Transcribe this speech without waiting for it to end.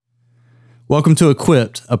Welcome to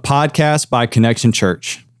Equipped, a podcast by Connection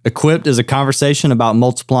Church. Equipped is a conversation about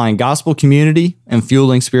multiplying gospel community and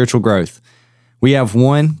fueling spiritual growth. We have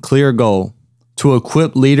one clear goal: to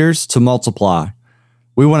equip leaders to multiply.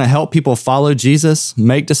 We want to help people follow Jesus,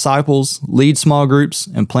 make disciples, lead small groups,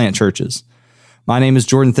 and plant churches. My name is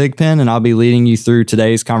Jordan Thigpen, and I'll be leading you through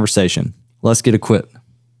today's conversation. Let's get equipped.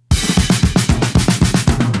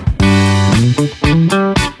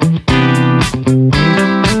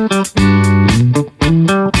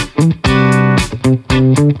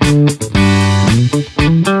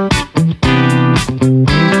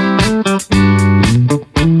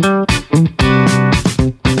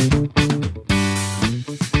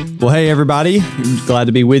 Well, hey, everybody. Glad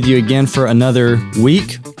to be with you again for another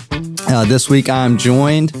week. This week, I'm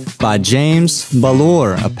joined by James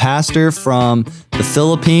Balor, a pastor from the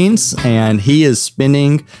Philippines, and he is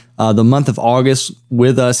spending the month of August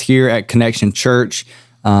with us here at Connection Church.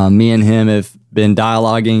 Me and him have been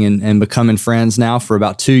dialoguing and becoming friends now for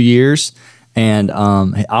about 2 years, and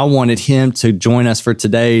I wanted him to join us for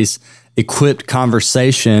today's Equipped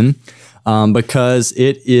conversation because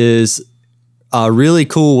it is really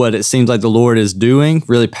cool what it seems like the Lord is doing,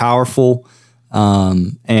 really powerful,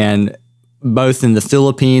 and both in the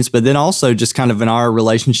Philippines, but then also just kind of in our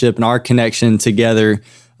relationship and our connection together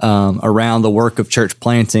around the work of church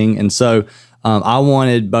planting. And so I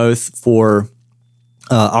wanted both for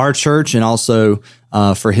our church and also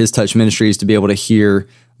for His Touch Ministries to be able to hear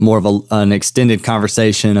more of an extended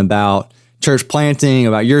conversation about church planting,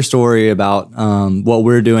 about your story, about what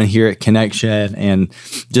we're doing here at Connection, and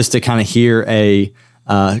just to kind of hear a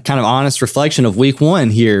kind of honest reflection of week one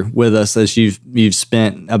here with us, as you've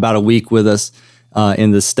spent about a week with us in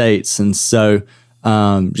the States. And so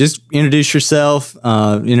just introduce yourself,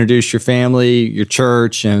 introduce your family, your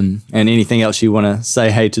church, and anything else you want to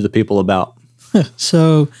say hey to the people about.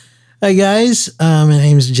 So, hi guys, my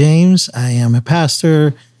name is James. I am a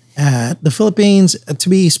pastor at the Philippines. To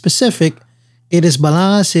be specific, it is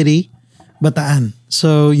Balanga City, Bataan.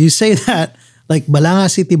 So you say that like Balanga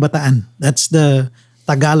City, Bataan. That's the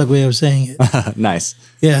Tagalog way of saying it. Nice.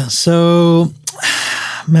 Yeah. So,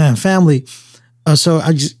 man, family. So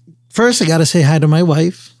first I got to say hi to my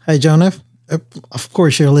wife. Hi, Jonah. Of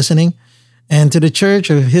course, you're listening. And to the church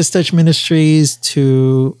of His Touch Ministries,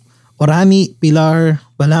 to Orani, Pilar,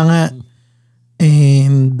 Balanga,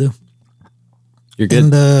 and you're good.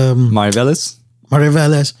 And Mariveles.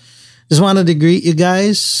 Just wanted to greet you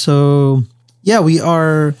guys. So, yeah, we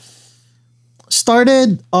are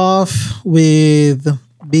started off with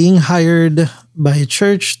being hired by a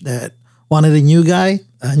church that wanted a new guy,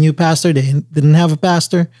 a new pastor. They didn't have a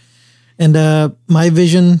pastor. And my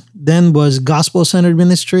vision then was gospel-centered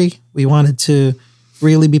ministry. We wanted to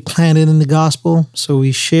really be planted in the gospel. So I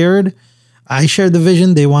shared the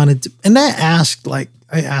vision. They wanted to, and I asked,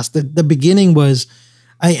 the beginning was,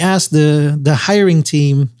 I asked the hiring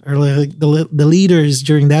team or like the leaders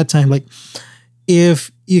during that time, like,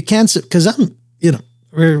 if you can't, because I'm,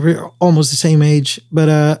 we're almost the same age,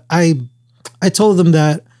 but I told them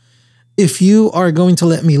that if you are going to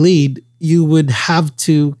let me lead, you would have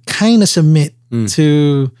to kind of submit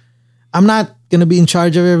to, I'm not going to be in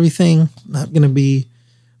charge of everything, not going to be,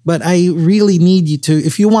 but I really need you to,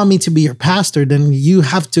 if you want me to be your pastor, then you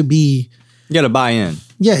have to be. You got to buy in.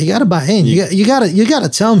 Yeah, you got to buy in. You got to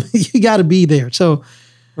tell me. You got to be there. So,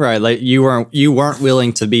 right, like you weren't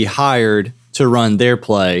willing to be hired to run their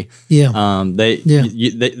play. Yeah.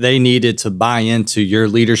 They needed to buy into your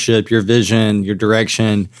leadership, your vision, your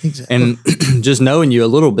direction, exactly. And just knowing you a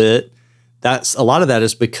little bit. That's a lot of that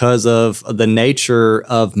is because of the nature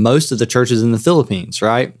of most of the churches in the Philippines,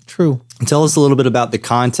 right? True. Tell us a little bit about the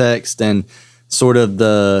context and sort of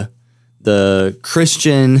the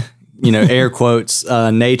Christian, air quotes,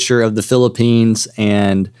 nature of the Philippines,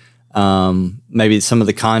 and maybe some of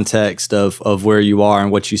the context of where you are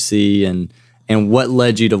and what you see, and what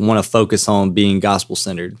led you to want to focus on being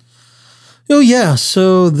gospel-centered. Oh, yeah.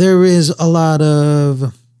 So there is a lot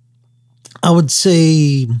of, I would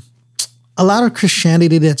say, a lot of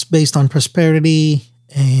Christianity that's based on prosperity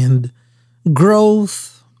and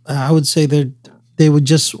growth. I would say that they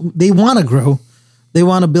want to grow. They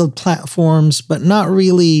want to build platforms, but not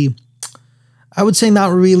really, I would say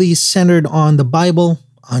not really centered on the Bible,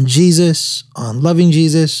 on Jesus, on loving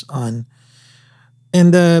Jesus,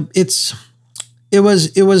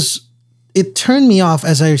 it turned me off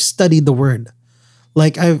as I studied the word.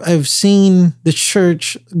 Like I've seen the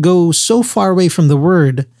church go so far away from the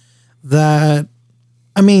word that,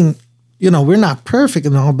 I mean, we're not perfect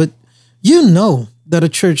and all, but that a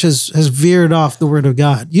church has veered off the word of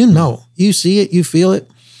God. You see it, you feel it.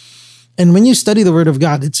 And when you study the Word of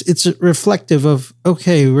God, it's reflective of,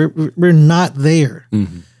 okay, we're not there.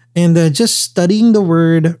 And just studying the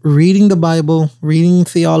Word, reading the Bible, reading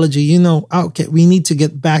theology, okay, we need to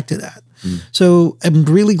get back to that. So I'm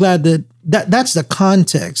really glad that's the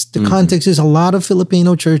context. The context is a lot of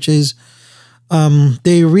Filipino churches,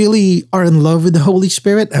 they really are in love with the Holy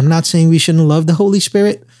Spirit. I'm not saying we shouldn't love the Holy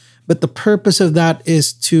Spirit, but the purpose of that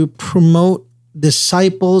is to promote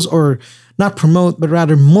disciples, or not promote, but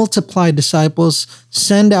rather multiply disciples,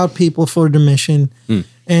 send out people for the mission.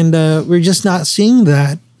 And we're just not seeing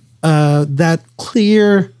that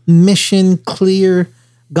clear mission, clear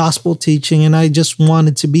gospel teaching. And I just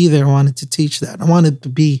wanted to be there. I wanted to teach that. I wanted to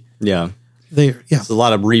be there. Yeah. It's a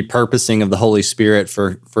lot of repurposing of the Holy Spirit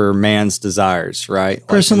for man's desires, right?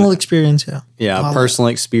 Personal experience. Yeah. Yeah. Personal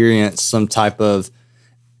experience, some type of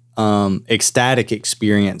ecstatic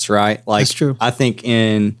experience, right? Like, that's true. I think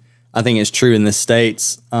it's true in the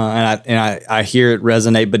States, and I hear it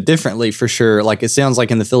resonate, but differently for sure. Like, it sounds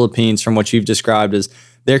like in the Philippines, from what you've described, is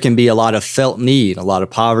there can be a lot of felt need, a lot of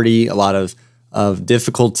poverty, a lot of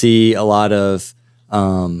difficulty, a lot of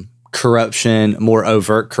corruption, more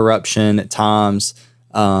overt corruption at times,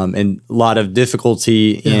 and a lot of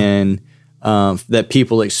difficulty in that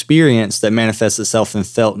people experience that manifests itself in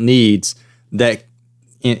felt needs.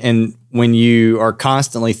 And when you are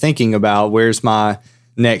constantly thinking about where's my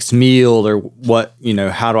next meal, or what,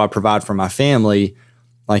 how do I provide for my family?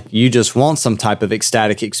 Like, you just want some type of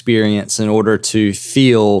ecstatic experience in order to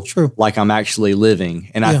feel like I'm actually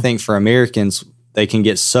living. And I think for Americans, they can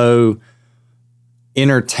get so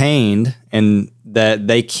entertained, and that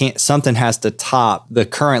they can't, something has to top the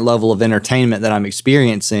current level of entertainment that I'm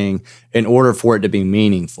experiencing in order for it to be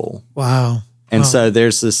meaningful. Wow. And so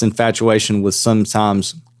there's this infatuation with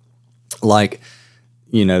sometimes, like,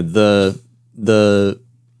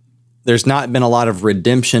 there's not been a lot of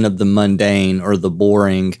redemption of the mundane or the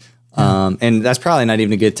boring. And that's probably not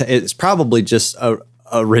even a good it's probably just a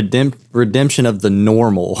redemption of the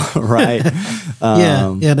normal, right?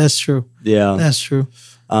 Yeah, that's true. Yeah. That's true.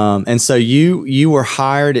 And so you were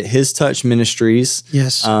hired at His Touch Ministries.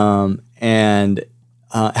 Yes. And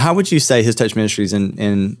how would you say His Touch Ministries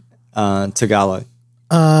in Tagalog?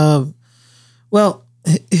 Well,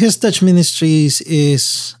 His Touch Ministries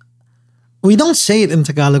is, we don't say it in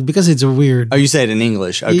Tagalog because it's weird. Oh, you say it in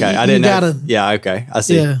English. Okay. I didn't know. Yeah, okay. I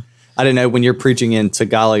see. Yeah. I didn't know when you're preaching in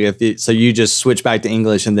Tagalog, so you just switch back to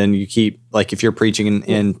English, and then you keep, like, if you're preaching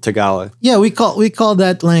in Tagalog. Yeah, we call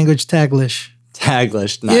that language Taglish.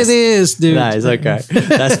 Taglish. Nice. It is, dude. Nice. Okay.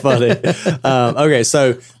 That's funny. Okay.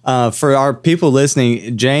 So for our people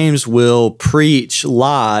listening, James will preach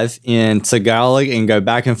live in Tagalog and go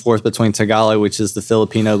back and forth between Tagalog, which is the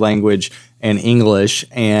Filipino language, and English.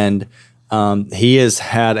 And he has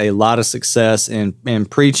had a lot of success in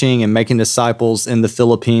preaching and making disciples in the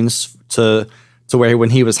Philippines to where when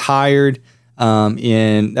he was hired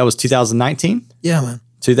that was 2019? Yeah, man.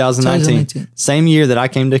 2019. Same year that I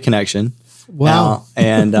came to Connection. Wow.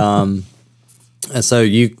 And so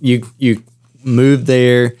you moved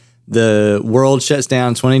there. The world shuts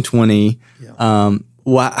down 2020. Yeah.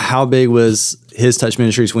 How big was His Touch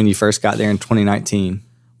Ministries when you first got there in 2019?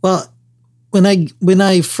 Well, when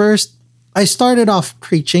I started off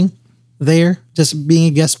preaching there, just being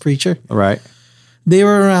a guest preacher. Right. They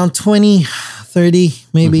were around 20, 30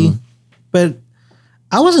 maybe. But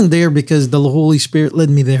I wasn't there because the Holy Spirit led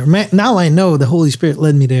me there. Now I know the Holy Spirit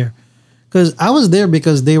led me there. Because I was there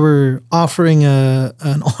because they were offering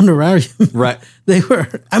an honorarium. Right. They were,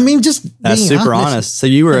 just that's being super honest. So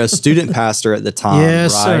you were a student pastor at the time,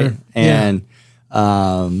 yes, right? Sir.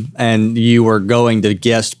 And you were going to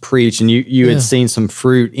guest preach, and you had seen some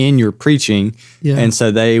fruit in your preaching. Yeah. And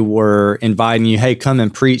so they were inviting you, hey, come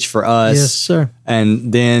and preach for us. Yes, sir.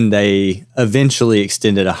 And then they eventually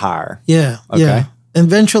extended a hire. Yeah. Okay. Yeah.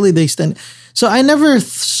 Eventually they extended. So I never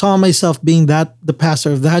saw myself being the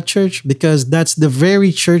pastor of that church, because that's the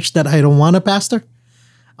very church that I don't want to pastor.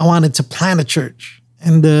 I wanted to plant a church.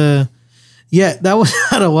 And that was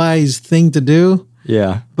not a wise thing to do.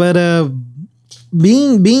 Yeah. But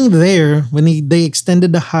being there when they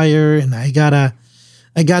extended the hire, and I got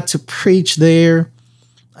to preach there,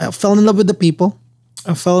 I fell in love with the people.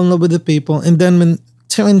 And then when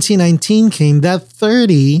 2019 came, that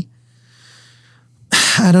 30,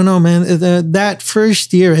 I don't know, man. That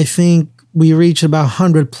first year, I think we reached about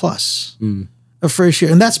 100 plus a first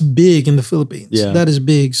year. And that's big in the Philippines. Yeah. That is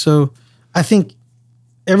big. So I think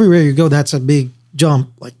everywhere you go, that's a big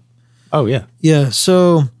jump. Like, oh, yeah. Yeah.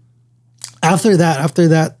 So after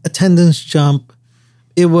that attendance jump,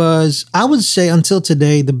 it was, I would say until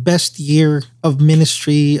today, the best year of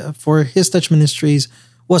ministry for His Touch Ministries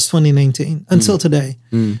was 2019 until today.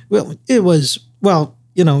 Well, it was,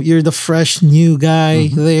 you're the fresh new guy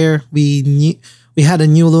there. We had a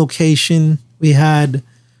new location. We had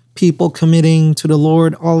people committing to the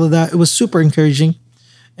Lord, all of that. It was super encouraging.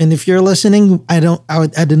 And if you're listening, I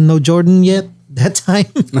didn't know Jordan yet that time.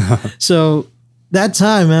 So that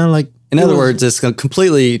time, man, like, in other words, it's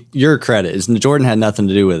completely your credit. Jordan had nothing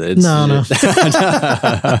to do with it. No.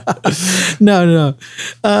 No.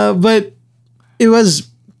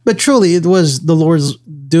 But truly, it was the Lord's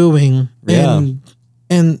doing. Yeah.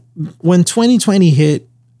 And when 2020 hit,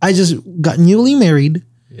 I just got newly married.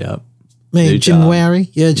 Yep. January.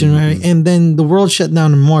 Yeah, January. And then the world shut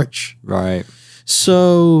down in March. Right.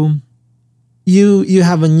 So you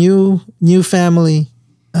have a new family,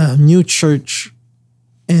 new church,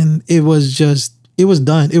 and it was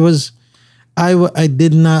done. It was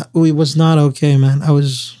not okay, man.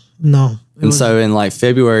 So in like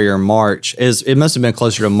February or March, it must have been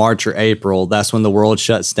closer to March or April. That's when the world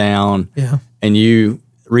shuts down. Yeah. And you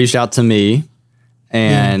reached out to me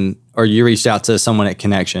or you reached out to someone at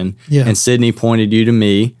Connection. Yeah. And Sydney pointed you to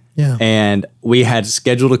me. Yeah. And we had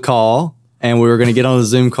scheduled a call and we were going to get on a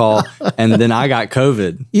Zoom call. And then I got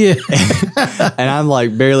COVID. Yeah. And I'm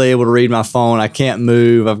like barely able to read my phone. I can't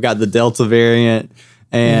move. I've got the Delta variant.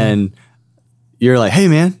 And you're like, hey,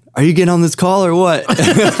 man, are you getting on this call or what?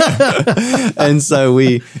 And so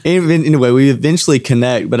we eventually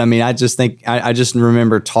connect. But I mean, I just think I just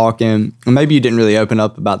remember talking. And maybe you didn't really open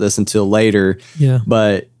up about this until later. Yeah.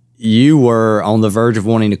 But you were on the verge of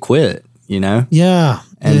wanting to quit, you know? Yeah.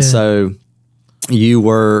 And so you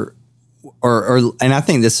were, and I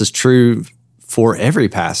think this is true for every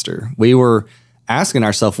pastor. We were asking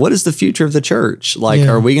ourselves, what is the future of the church? Like,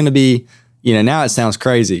 are we going to be, now it sounds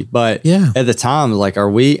crazy, but at the time, like,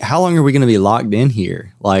 how long are we going to be locked in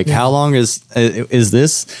here? Like, how long is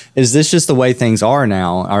this just the way things are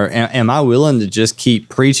now? Or am I willing to just keep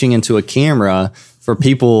preaching into a camera for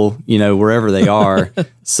people, wherever they are?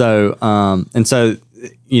 So,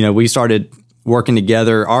 we started working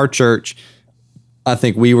together. Our church, I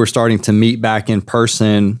think we were starting to meet back in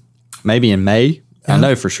person maybe in May. I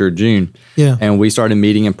know for sure June. Yeah. And we started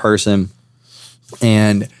meeting in person.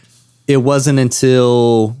 And it wasn't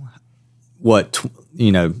until how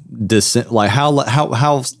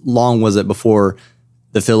long was it before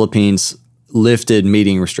the Philippines lifted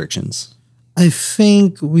meeting restrictions? I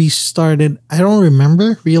think we started, I don't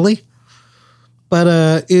remember really,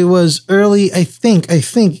 but it was early, I think,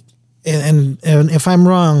 and if I'm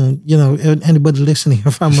wrong, anybody listening,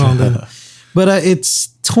 if I'm wrong, then, but it's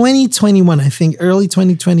 2021, I think, early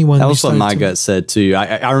 2021. That was what my gut said too.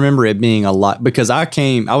 I remember it being a lot because I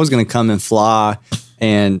was going to come and fly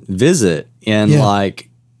and visit in like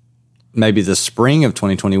maybe the spring of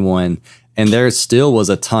 2021. And there still was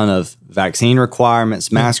a ton of vaccine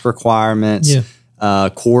requirements, mask requirements,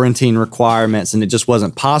 quarantine requirements, and it just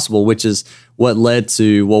wasn't possible, which is what led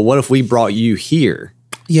to, well, what if we brought you here?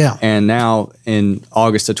 Yeah. And now in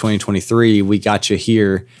August of 2023, we got you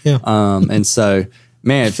here. Yeah. And so,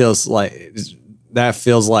 man, it feels like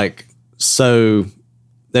so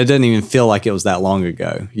that doesn't even feel like it was that long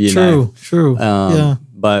ago. True.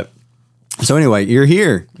 But so anyway, you're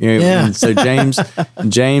here. And so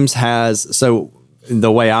James has, so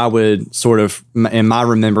the way I would sort of, in my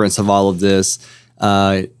remembrance of all of this,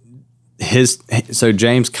 so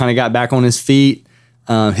James kind of got back on his feet.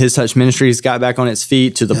 His Touch Ministries got back on its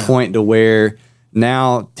feet to the point to where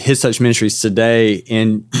now His Touch Ministries today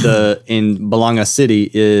in Balanga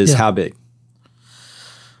City is how big?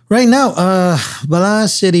 Right now, Balanga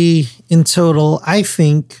City in total, I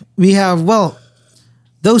think we have,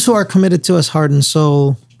 those who are committed to us heart and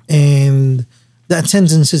soul, and the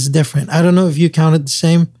attendance is different. I don't know if you counted the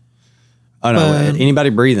same. Oh, no. Anybody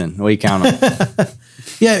breathing, we count them.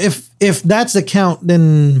 Yeah, if that's the count,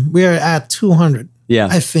 then we are at 200. Yeah.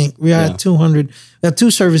 I think we are at 200. We have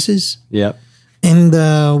 2 services. Yep.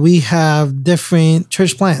 And we have different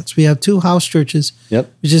church plants. We have 2 house churches. Yep.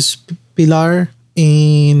 Which is Pilar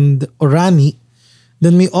and Orani.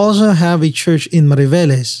 Then we also have a church in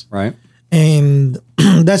Mariveles. Right. And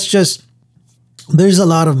that's just, there's a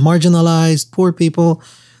lot of marginalized, poor people.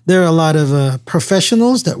 There are a lot of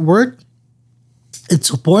professionals that work and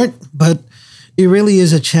support, but it really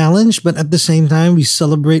is a challenge. But at the same time, we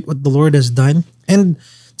celebrate what the Lord has done. And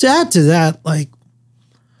to add to that, like,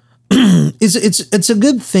 it's a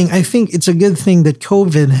good thing. I think it's a good thing that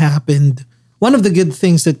COVID happened. One of the good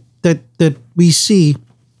things that we see,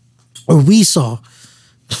 or we saw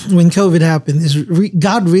when COVID happened, is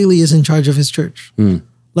God really is in charge of His church.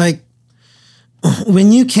 Like,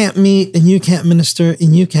 when you can't meet and you can't minister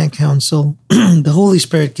and you can't counsel, the Holy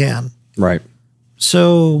Spirit can. Right.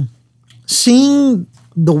 So seeing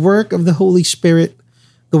the work of the Holy Spirit,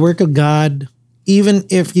 the work of God, even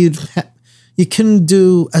if you couldn't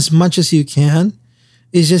do as much as you can,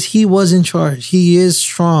 it's just He was in charge. He is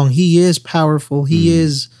strong. He is powerful. He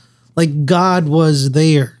is like God was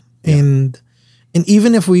there, and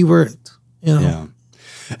even if we weren't,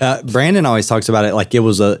 Brandon always talks about it like it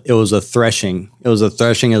was a threshing. It was a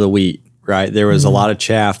threshing of the wheat, right? There was a lot of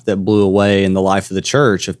chaff that blew away in the life of the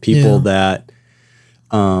church of people that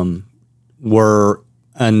were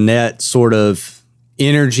a net sort of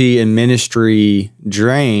energy and ministry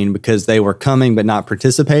drain because they were coming but not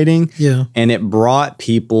participating. Yeah. And it brought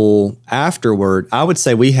people afterward. I would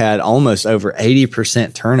say we had almost over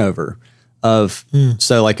 80% turnover of,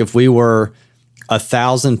 so like if we were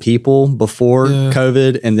 1,000 people before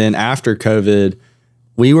COVID and then after COVID,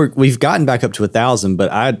 we've gotten back up to 1,000,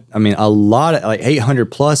 but I mean, a lot of like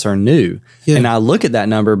 800 plus are new. Yeah. And I look at that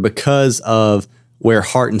number because of where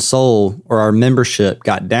Heart and Soul or our membership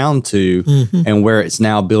got down to and where it's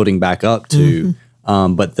now building back up to.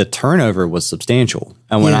 But the turnover was substantial.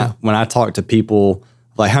 And when I talk to people,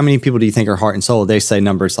 like how many people do you think are Heart and Soul? They say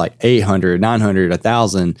numbers like 800, 900,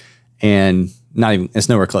 1,000, and not even, it's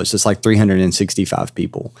nowhere close. It's like 365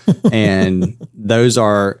 people. And those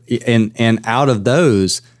are, and out of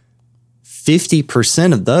those,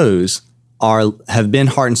 50% of those have been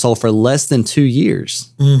Heart and Soul for less than 2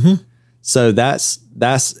 years. So that's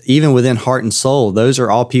even within Heart and Soul, those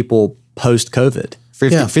are all people post-COVID,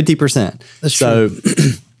 50%. That's so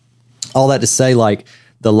true. All that to say, like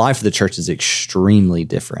the life of the church is extremely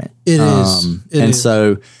different. It is.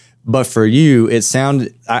 So, but for you, it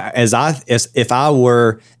sounded as if I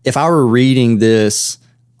were reading this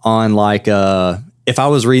on like if I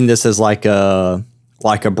was reading this as like a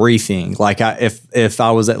briefing, like if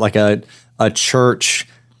I was at like a church,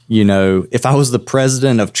 if I was the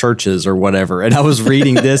president of churches or whatever, and I was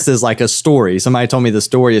reading this as like a story, somebody told me the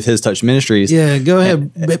story of His Touch Ministries. Yeah, go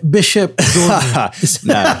ahead, Bishop Jordan.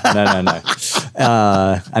 No.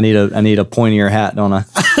 I need a pointier hat, don't I?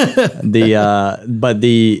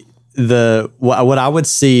 What I would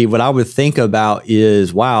see, what I would think about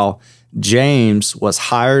is, wow, James was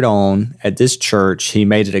hired on at this church. He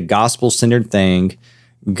made it a gospel-centered thing.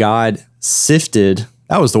 God sifted.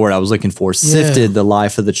 That was the word I was looking for. Sifted the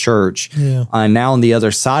life of the church. Yeah. Now on the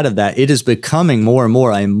other side of that, it is becoming more and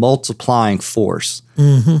more a multiplying force.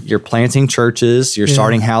 You're planting churches. You're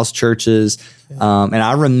starting house churches. And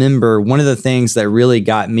I remember one of the things that really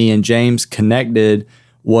got me and James connected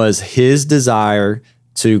was his desire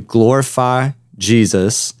to glorify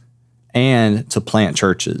Jesus and to plant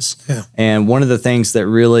churches. Yeah. And one of the things that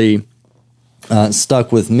really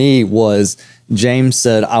stuck with me was James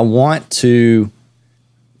said, I want to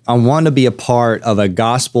be a part of a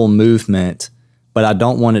gospel movement, but I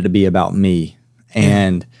don't want it to be about me.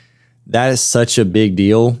 And that is such a big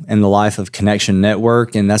deal in the life of Connection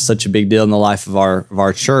Network. And that's such a big deal in the life of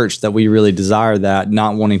our church that we really desire that,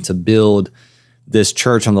 not wanting to build this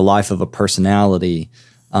church on the life of a personality.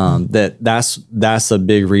 That's a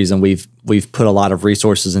big reason we've put a lot of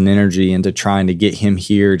resources and energy into trying to get him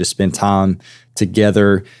here to spend time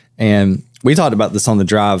together. And we talked about this on the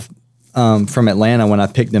drive from Atlanta when I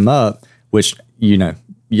picked him up, which,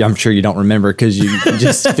 I'm sure you don't remember because you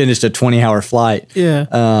just finished a 20-hour flight.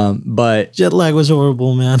 Yeah. But jet lag was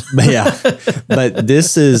horrible, man. But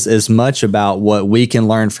this is as much about what we can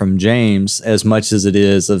learn from James as much as it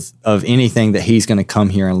is of anything that he's going to come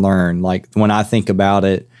here and learn. Like when I think about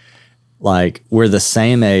it, like we're the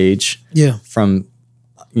same age from,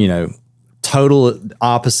 total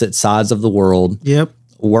opposite sides of the world. Yep.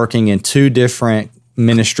 Working in two different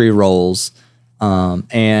ministry roles.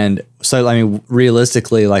 And so, I mean,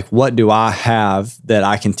 realistically, like what do I have that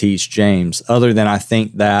I can teach James other than I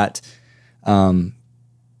think that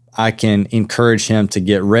I can encourage him to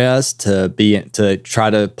get rest, to try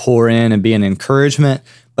to pour in and be an encouragement.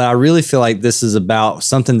 But I really feel like this is about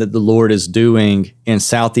something that the Lord is doing in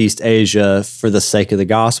Southeast Asia for the sake of the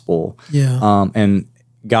gospel. Yeah. And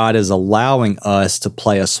God is allowing us to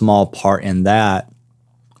play a small part in that.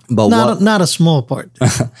 But not a small part.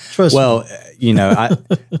 Trust me.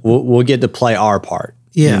 We'll get to play our part.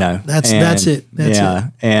 Yeah, that's it. That's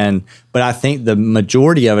it. But I think the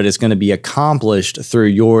majority of it is going to be accomplished through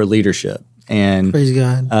your leadership. And praise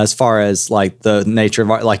God. As far as like the nature of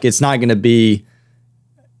like, it's not going to be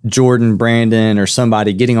Jordan, Brandon, or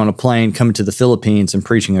somebody getting on a plane, coming to the Philippines and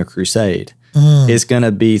preaching a crusade. It's going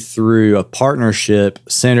to be through a partnership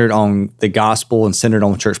centered on the gospel and centered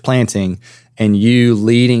on church planting, and you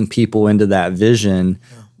leading people into that vision.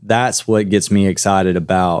 That's what gets me excited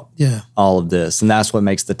about all of this. And that's what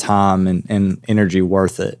makes the time and energy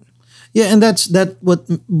worth it. Yeah, and that's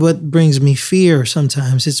what brings me fear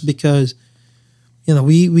sometimes. It's because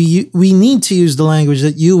we need to use the language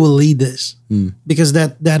that you will lead this, because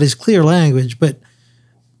that is clear language. But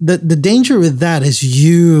the danger with that is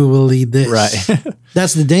you will lead this. Right.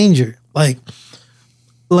 That's the danger.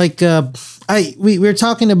 We're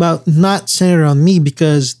talking about not centered on me,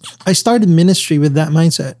 because I started ministry with that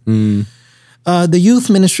mindset. The youth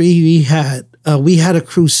ministry we had a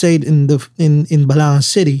crusade in Balor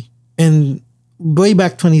City, and way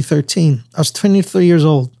back 2013, I was 23 years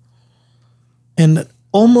old, and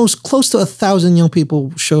almost close to 1,000 young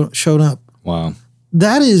people showed up. Wow,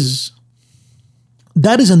 that is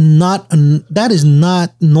not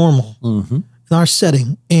normal in our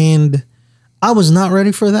setting, and I was not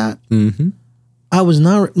ready for that. I was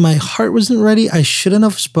not. My heart wasn't ready. I shouldn't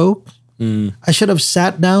have spoke. I should have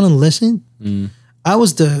sat down and listened. I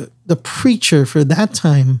was the preacher for that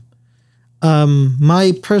time.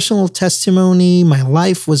 My personal testimony, my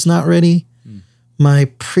life was not ready.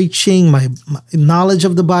 My preaching, my knowledge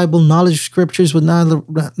of the Bible, knowledge of scriptures was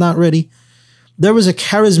not ready. There was a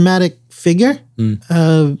charismatic figure.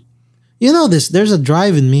 There's a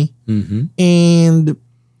drive in me, and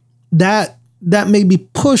that made me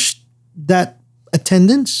push that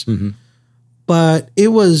attendance. But it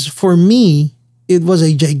was, for me, it was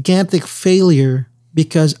a gigantic failure,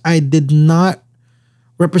 because I did not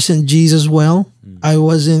represent Jesus well. It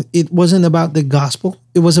wasn't about the gospel.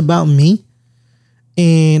 It was about me.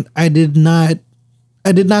 And I did not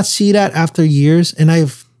see that after years. And I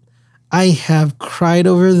have cried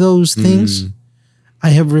over those things.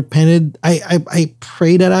 I have repented. I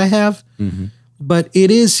pray that I have. But it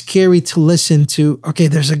is scary to listen to, okay,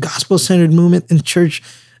 there's a gospel-centered movement in church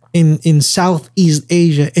in Southeast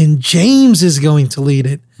Asia, and James is going to lead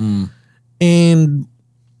it. And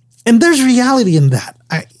there's reality in that.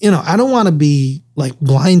 I don't want to be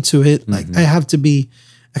blind to it. I have to be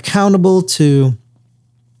accountable to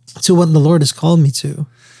what the Lord has called me to.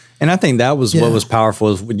 And I think that was what was powerful.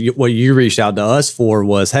 Is what you reached out to us for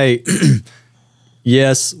was, hey,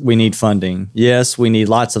 yes, we need funding. Yes, we need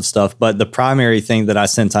lots of stuff. But the primary thing that I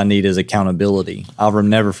sense I need is accountability. I'll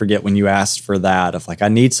never forget when you asked for that, of I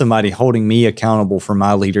need somebody holding me accountable for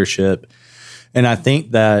my leadership. And I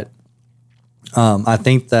think that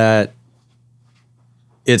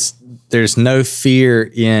there's no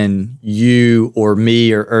fear in you or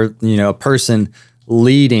me or a person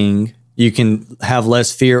leading. You can have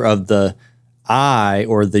less fear of the I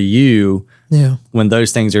or the you when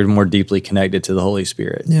those things are more deeply connected to the Holy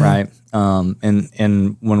Spirit, right?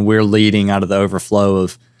 And when we're leading out of the overflow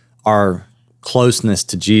of our closeness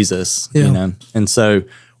to Jesus, And so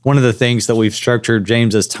one of the things that we've structured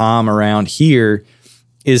James's time around here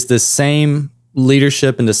is the same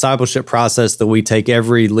leadership and discipleship process that we take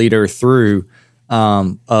every leader through.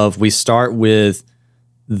 We start with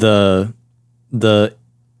the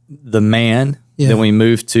man, then we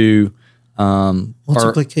move to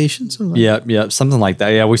multiplication. Something like that.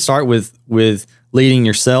 Yeah, we start with leading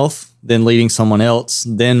yourself, then leading someone else,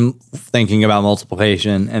 then thinking about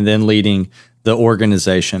multiplication, and then leading the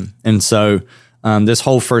organization. And so this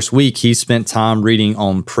whole first week, he spent time reading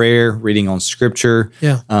on prayer, reading on scripture,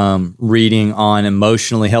 reading on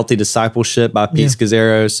emotionally healthy discipleship by Pete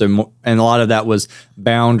Scazzaro. And a lot of that was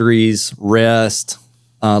boundaries, rest,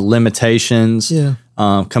 limitations,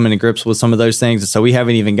 coming to grips with some of those things. And so we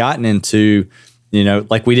haven't even gotten into, we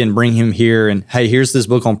didn't bring him here and, hey, here's this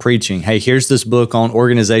book on preaching. Hey, here's this book on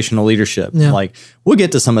organizational leadership. Yeah. We'll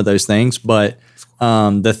get to some of those things, but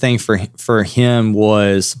the thing for him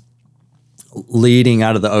was leading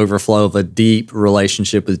out of the overflow of a deep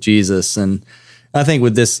relationship with Jesus. And I think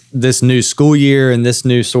with this new school year and this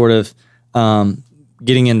new sort of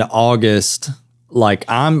getting into August,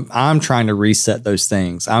 I'm trying to reset those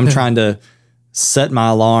things. I'm trying to set my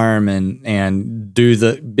alarm and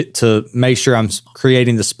to make sure I'm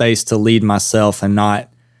creating the space to lead myself and not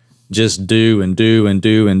just do and do and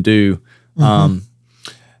do and do.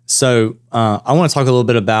 So I want to talk a little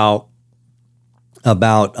bit about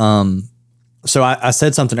so I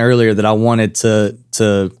said something earlier that I wanted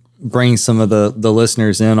to bring some of the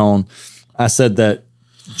listeners in on. I said that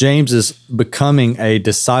James is becoming a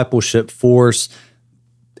discipleship force.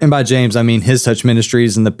 And by James, I mean His Touch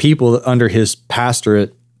Ministries and the people under his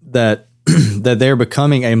pastorate, that they're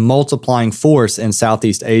becoming a multiplying force in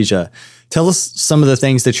Southeast Asia. Tell us some of the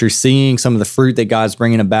things that you're seeing, some of the fruit that God's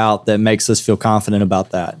bringing about that makes us feel confident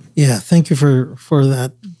about that. Yeah, thank you for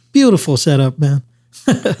that beautiful setup, man.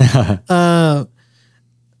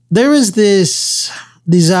 There is this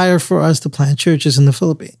desire for us to plant churches in the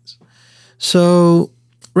Philippines. So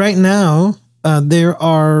right now, there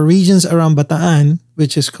are regions around Bataan,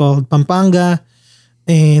 which is called Pampanga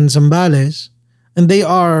and Zambales. And they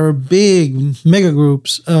are big mega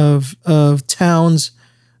groups of towns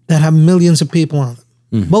that have millions of people on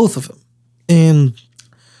them, both of them. And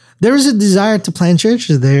there is a desire to plant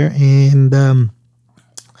churches there. And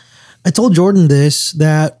I told Jordan this,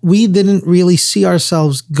 that we didn't really see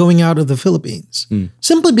ourselves going out of the Philippines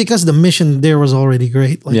simply because the mission there was already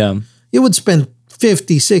great. Like, it would spend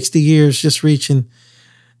 50, 60 years just reaching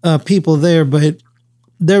people there. But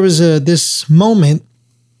there was this moment,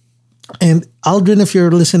 and Aldrin, if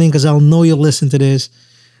you're listening, because I'll know you'll listen to this,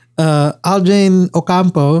 Aldrin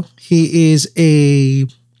Ocampo, he is a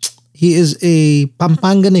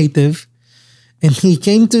Pampanga native, and he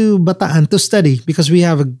came to Bataan to study because we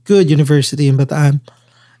have a good university in Bataan.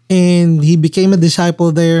 And he became a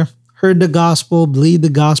disciple there, heard the gospel, believed the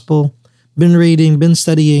gospel, been reading, been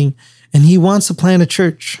studying, and he wants to plant a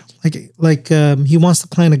church. He wants to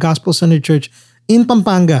plant a gospel-centered church in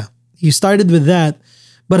Pampanga. He started with that,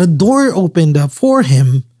 but a door opened up for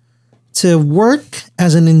him to work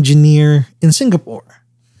as an engineer in Singapore.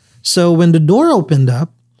 So when the door opened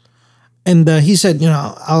up, and he said,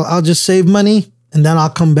 I'll just save money and then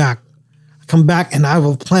I'll come back. And I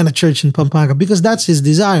will plant a church in Pampanga because that's his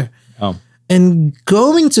desire. Oh. And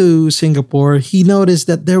going to Singapore, he noticed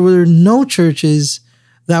that there were no churches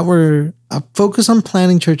that were focused on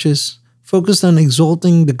planting churches, focused on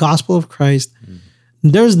exalting the gospel of Christ.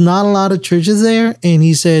 There's not a lot of churches there. And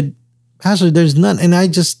he said, Pastor, there's none. And I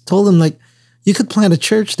just told him, you could plant a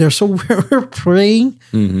church there. So we're praying.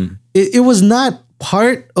 It was not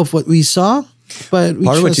part of what we saw, but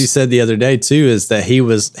part of what you said the other day too is that he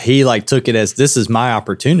took it as, this is my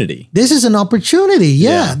opportunity. This is an opportunity.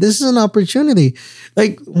 Yeah. This is an opportunity.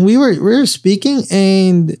 We were speaking,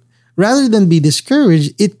 and rather than be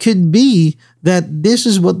discouraged, it could be that this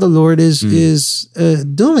is what the Lord is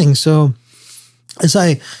doing. So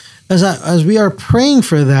as we are praying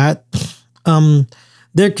for that,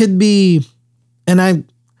 there could be,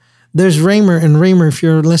 there's Raymer, and Raymer, if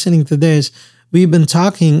you're listening to this, we've been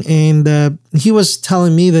talking, and he was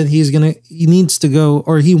telling me that he needs to go,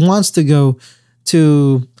 or he wants to go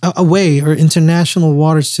to away or international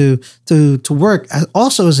waters to work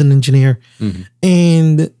also as an engineer.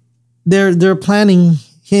 And they're planning,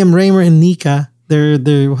 him, Raymer, and Nika,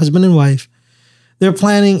 their husband and wife, they're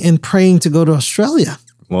planning and praying to go to Australia.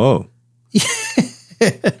 Whoa.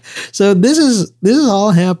 So this is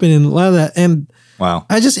all happening, a lot of that. And wow.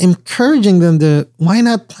 I just encouraging them to, why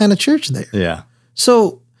not plant a church there? Yeah.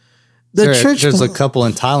 So there's a couple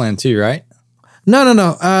in Thailand too, right?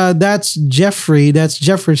 No. That's Jeffrey. That's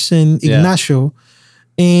Jefferson Ignacio.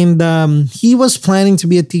 And he was planning to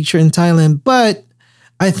be a teacher in Thailand, but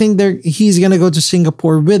I think he's going to go to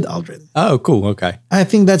Singapore with Aldrin. Oh, cool. Okay. I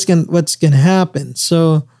think that's what's going to happen.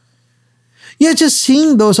 So yeah, just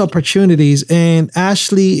seeing those opportunities. And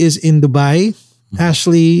Ashley is in Dubai.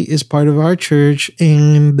 Ashley is part of our church,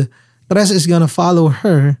 and Teresa is going to follow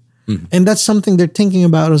her. And that's something they're thinking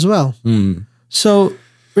about as well. So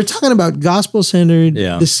we're talking about gospel-centered,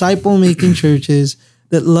 disciple-making churches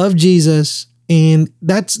that love Jesus, and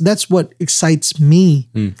that's what excites me.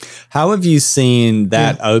 How have you seen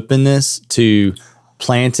that openness to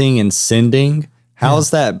planting and sending?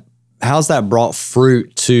 How's that brought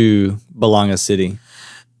fruit to Balanga City?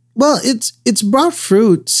 Well, it's brought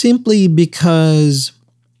fruit simply because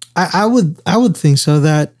I would think so,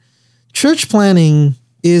 that church planting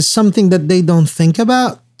is something that they don't think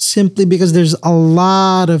about, simply because there's a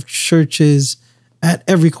lot of churches at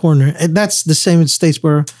every corner. And that's the same in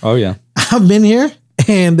Statesboro. Oh, yeah. I've been here,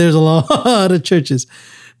 and there's a lot of churches.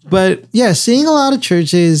 But yeah, seeing a lot of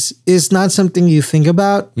churches is not something you think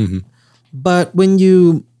about. But when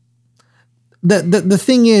you... The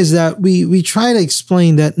thing is that we try to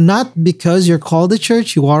explain that not because you're called a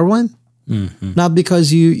church, you are one. Not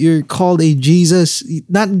because you're called a Jesus,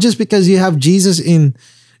 not just because you have Jesus in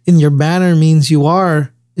your banner means you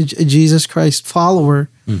are a Jesus Christ follower.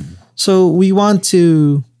 So we want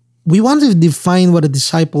to define what a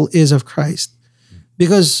disciple is of Christ,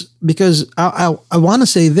 because I want to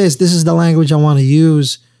say this is the language I want to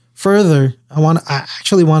use further. I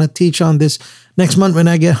actually want to teach on this next month when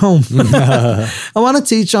I get home. I want to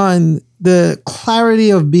teach on the clarity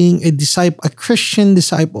of being a disciple, a Christian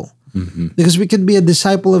disciple. Because we could be a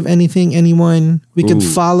disciple of anything, anyone. We could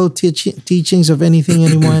follow teachings of anything,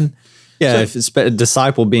 anyone. Yeah, if it's a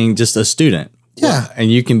disciple being just a student. Yeah. And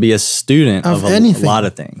you can be a student of anything. A lot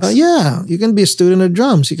of things. Yeah, you can be a student of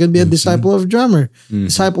drums. You can be a disciple of a drummer,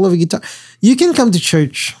 disciple of a guitar. You can come to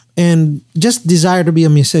church and just desire to be a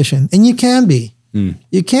musician. And you can be.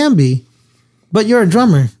 You can be. But you're a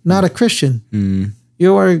drummer, not a Christian.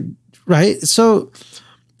 You are right? So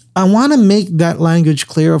I want to make that language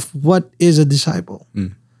clear of what is a disciple.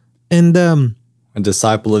 And a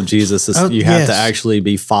disciple of Jesus is you have to actually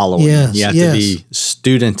be following. Yes, you have to be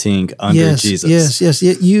studenting under Jesus. Yes.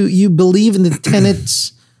 You believe in the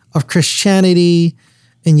tenets of Christianity,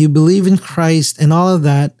 and you believe in Christ and all of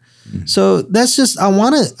that. So that's just I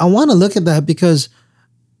want to look at that, because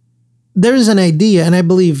there is an idea, and I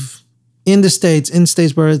believe in states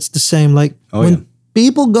where it's the same. Like when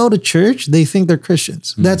people go to church, they think they're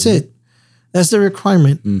Christians. That's it. That's the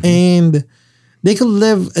requirement, and they could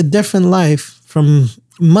live a different life from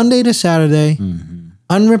Monday to Saturday,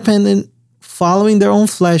 unrepentant, following their own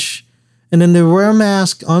flesh, and then they wear a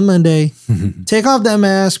mask on Monday, take off that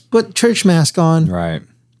mask, put church mask on, right?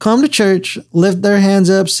 Come to church, lift their hands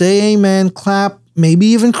up, say amen, clap, maybe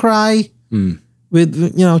even cry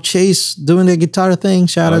with, Chase doing the guitar thing,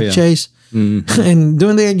 shout out Chase, and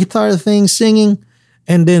doing the guitar thing, singing,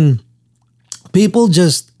 and then people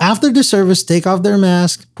just, after the service, take off their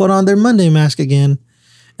mask, put on their Monday mask again,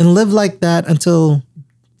 and live like that until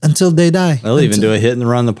they die. They'll even do a hit and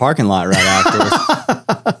run in the parking lot right afterwards.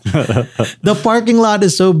 The parking lot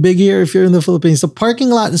is so big here. If you're in the Philippines, the parking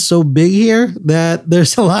lot is so big here that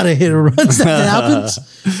there's a lot of hit and runs that happens.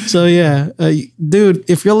 So yeah, dude,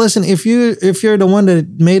 if you're listening, if you're the one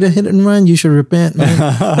that made a hit and run, you should repent, man.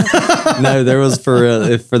 No, there was for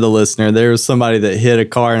the listener, there was somebody that hit a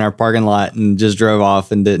car in our parking lot and just drove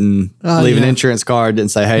off and didn't leave an insurance card,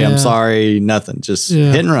 didn't say, "Hey, I'm sorry," nothing, just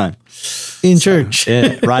hit and run in church,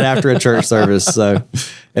 right after a church service. So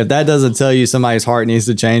if that doesn't tell you somebody's heart needs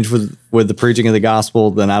to change with the preaching of the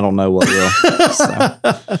gospel, then I don't know what will.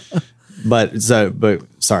 But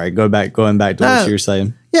sorry, going back to what you were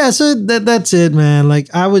saying. Yeah, so that's it, man. Like,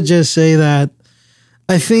 I would just say that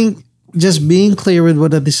I think just being clear with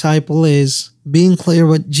what a disciple is, being clear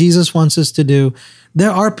what Jesus wants us to do.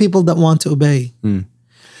 There are people that want to obey.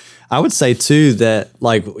 I would say too that,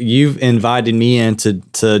 like, you've invited me in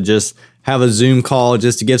to just have a Zoom call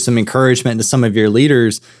just to give some encouragement to some of your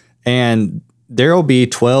leaders, and there will be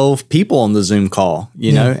 12 people on the Zoom call,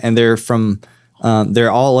 you know, and they're from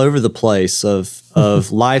they're all over the place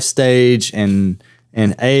of life stage and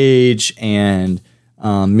age and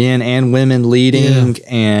men and women leading,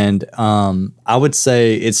 and I would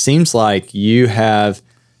say it seems like you've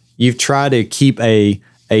tried to keep a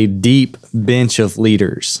deep bench of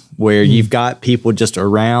leaders where you've got people just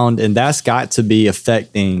around, and that's got to be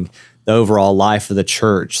affecting the overall life of the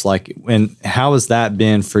church. Like, how has that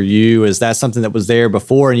been for you? Is that something that was there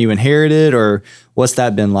before and you inherited, or what's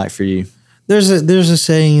that been like for you? There's a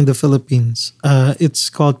saying in the Philippines. It's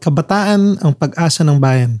called "Kabataan ang pag-asa ng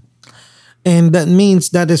bayan," and that means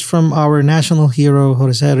that is from our national hero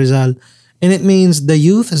Jose Rizal, and it means the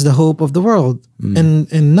youth is the hope of the world. And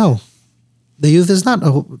no, the youth is not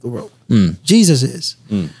the hope of the world. Jesus is.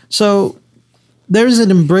 So there is an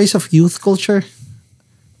embrace of youth culture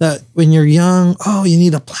that when you're young, you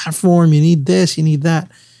need a platform, you need this, you need that.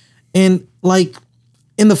 And like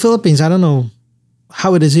in the Philippines, I don't know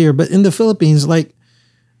how it is here, but in the Philippines, like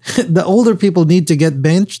the older people need to get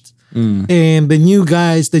benched, and the new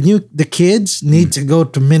guys, the kids need to go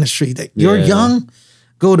to ministry. Like, you're young,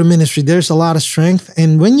 go to ministry. There's a lot of strength.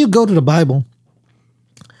 And when you go to the Bible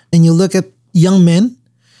and you look at young men,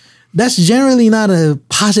 that's generally not a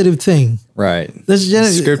positive thing. Right.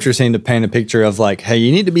 Scripture seem to paint a picture of like, hey,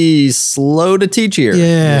 you need to be slow to teach here.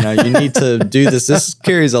 Yeah. You need to do this. This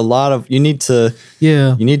carries a lot of, you need to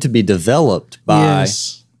be developed by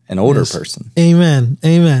an older person.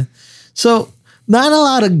 Amen. So not a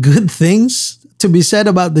lot of good things to be said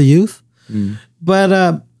about the youth,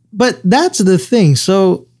 but that's the thing.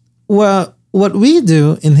 So what we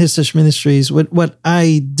do in His Touch Ministries, what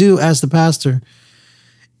I do as the pastor,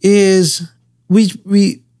 is we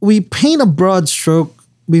paint a broad stroke,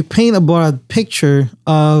 we paint a broad picture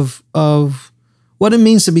of what it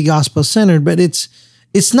means to be gospel centered, but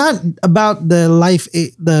it's not about the life,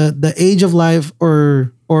 the age of life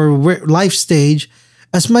or life stage,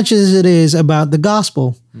 as much as it is about the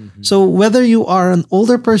gospel. So whether you are an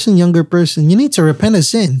older person, younger person, you need to repent of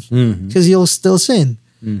sin, because you'll still sin.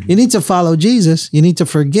 You need to follow Jesus. You need to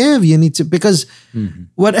forgive. You need to, because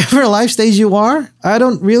whatever life stage you are, I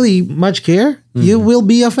don't really much care. You will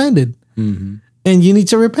be offended, and you need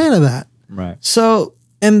to repent of that. Right. So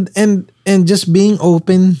and just being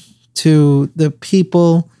open to the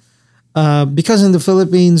people, because in the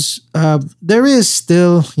Philippines there is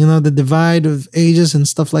still the divide of ages and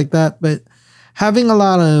stuff like that, but having a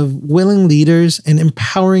lot of willing leaders and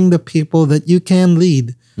empowering the people that you can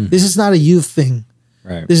lead. This is not a youth thing.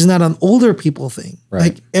 Right. This is not an older people thing. Right.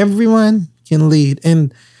 Like, everyone can lead.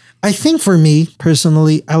 And I think for me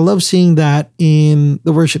personally, I love seeing that in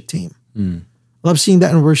the worship team. Love seeing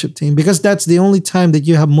that in worship team because that's the only time that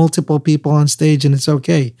you have multiple people on stage and it's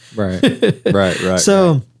okay. Right. Right.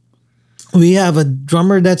 So we have a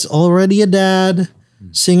drummer that's already a dad,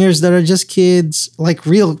 singers that are just kids, like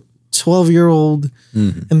real 12-year-old,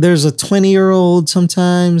 and there's a 20-year-old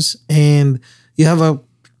sometimes, and you have a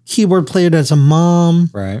keyboard player that's a mom.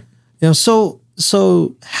 Right.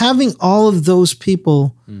 So having all of those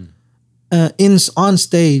people on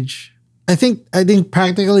stage, I think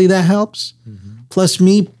practically that helps. Plus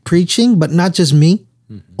me preaching, but not just me.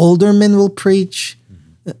 Older men will preach.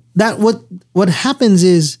 That what happens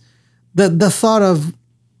is the thought of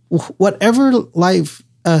whatever life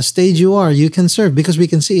stage you are, you can serve because we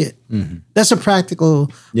can see it. That's a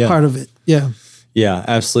practical part of it. Yeah. Yeah,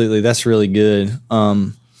 absolutely. That's really good.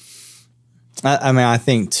 I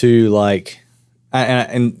think too, like,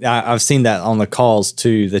 I've seen that on the calls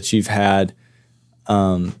too that you've had.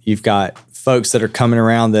 You've got folks that are coming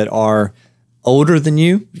around that are older than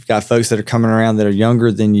you. You've got folks that are coming around that are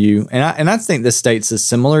younger than you. And I think the States is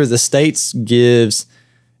similar. The States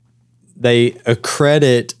they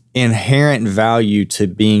accredit inherent value to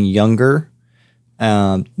being younger.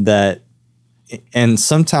 And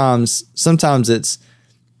sometimes it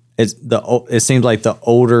seems like the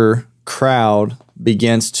older crowd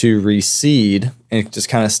begins to recede and just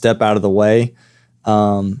kind of step out of the way.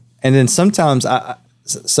 And then sometimes I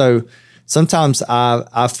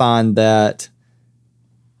find that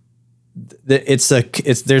there's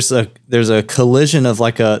a collision of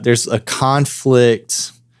there's a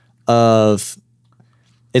conflict of,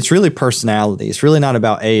 it's really personality. It's really not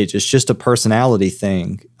about age. It's just a personality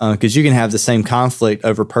thing. Because you can have the same conflict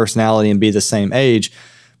over personality and be the same age.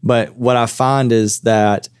 But what I find is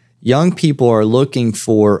that young people are looking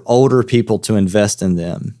for older people to invest in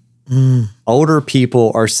them. Older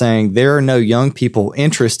people are saying there are no young people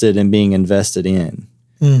interested in being invested in.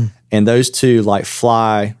 And those two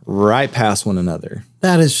fly right past one another.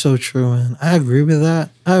 That is so true, man. I agree with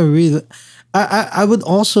that. I agree that I would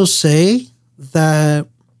also say that,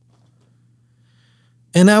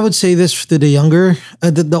 and I would say this to the younger,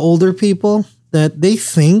 the older people, that they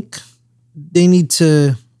think they need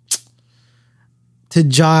to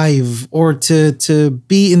jive or to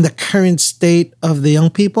be in the current state of the young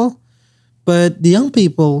people. But the young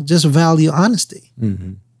people just value honesty,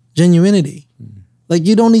 genuinity. Like,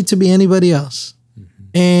 you don't need to be anybody else.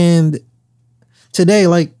 And today,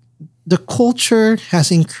 the culture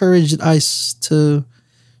has encouraged us to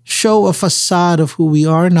show a facade of who we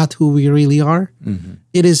are, not who we really are.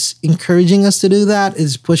 It is encouraging us to do that. It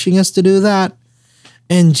is pushing us to do that.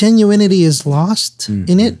 And genuinity is lost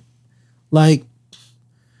in it. Like,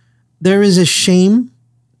 there is a shame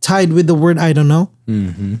tied with the word I don't know.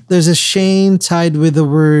 There's a shame tied with the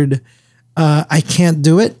word I can't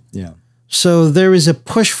do it. Yeah. So there is a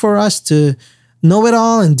push for us to know it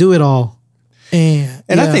all and do it all. And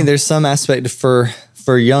I think there's some aspect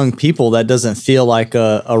for young people that doesn't feel like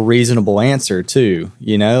a reasonable answer too.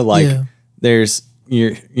 There's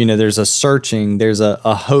there's a searching, there's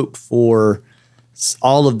a hope for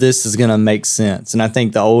all of this is going to make sense. And I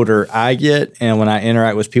think the older I get, and when I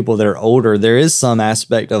interact with people that are older, there is some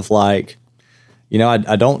aspect of I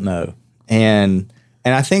don't know. And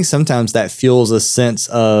I think sometimes that fuels a sense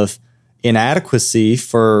of inadequacy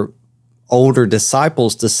for older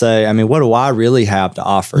disciples to say, I mean, what do I really have to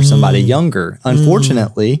offer somebody younger?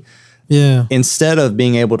 Unfortunately, instead of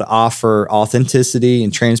being able to offer authenticity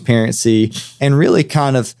and transparency and really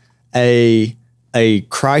kind of a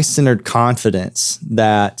Christ-centered confidence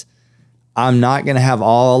that I'm not going to have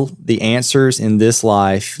all the answers in this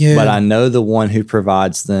life, but I know the one who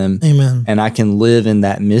provides them. Amen. And I can live in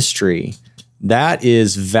that mystery. That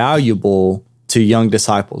is valuable to young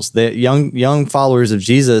disciples, the young followers of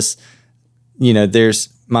Jesus. There's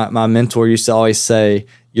my mentor used to always say,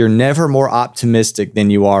 you're never more optimistic than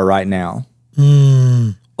you are right now.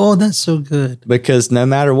 Oh, that's so good. Because no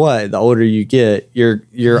matter what, the older you get,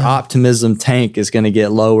 your optimism tank is going to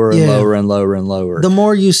get lower and lower and lower and lower. The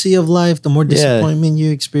more you see of life, the more disappointment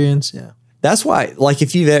you experience. Yeah. That's why,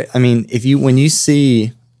 when you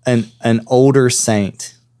see an older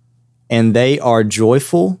saint and they are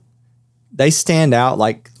joyful, they stand out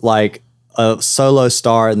like a solo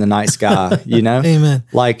star in the night sky, Amen.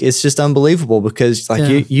 It's just unbelievable because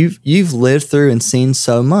you've lived through and seen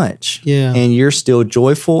so much, and you're still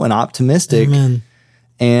joyful and optimistic. Amen.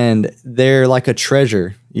 And they're like a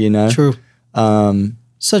treasure, True.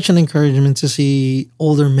 Such an encouragement to see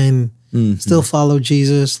older men still follow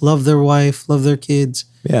Jesus, love their wife, love their kids,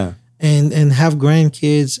 and have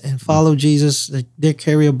grandkids and follow Jesus. They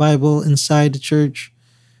carry a Bible inside the church.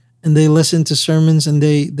 and they listen to sermons and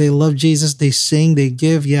they love Jesus, they sing, they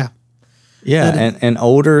give. Yeah. Yeah. And an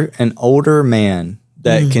older man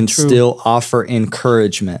that can true. still offer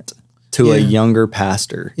encouragement to a younger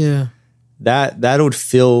pastor. Yeah. That would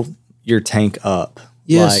fill your tank up.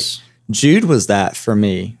 Yes. Like Jude was that for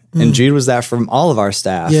me. And Jude was that from all of our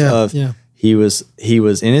staff. He was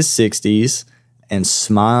in his 60s and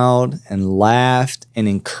smiled and laughed and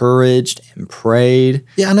encouraged and prayed.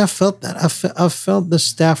 Yeah, and I felt that. I felt the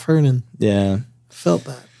staff hurting. Yeah. I felt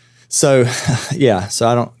that. So, so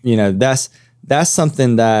I don't, that's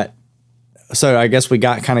something that, so I guess we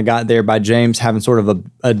got there by James having sort of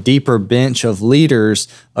a deeper bench of leaders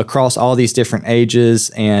across all these different ages.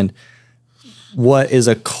 And what is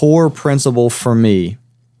a core principle for me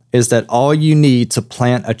is that all you need to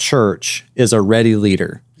plant a church is a ready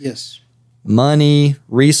leader. Yes. Money,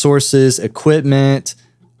 resources, equipment,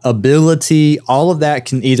 ability, all of that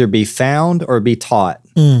can either be found or be taught.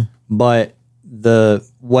 But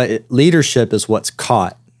leadership is what's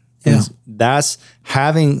caught. Yeah. And that's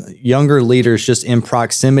having younger leaders just in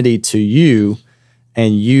proximity to you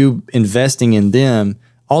and you investing in them.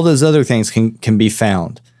 All those other things can be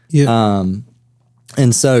found. Yeah.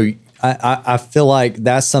 And so I feel like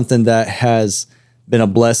that's something that has been a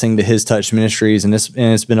blessing to His Touch Ministries, and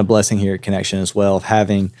it's been a blessing here at Connection as well, of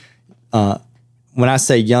having, when I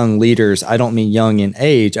say young leaders, I don't mean young in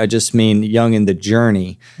age, I just mean young in the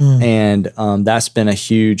journey. And that's been a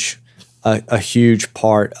huge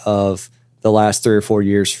part of the last 3 or 4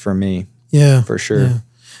 years for me. Yeah. For sure.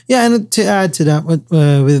 Yeah, and to add to that,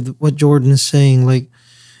 with what Jordan is saying, like,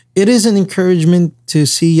 it is an encouragement to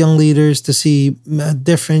see young leaders, to see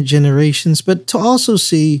different generations, but to also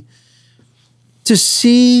see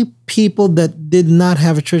people that did not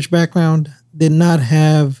have a church background, did not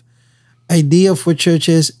have idea of what church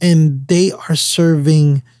is, and they are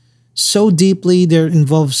serving so deeply, they're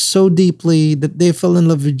involved so deeply that they fell in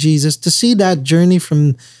love with Jesus. To see that journey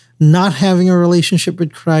from not having a relationship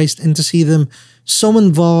with Christ and to see them so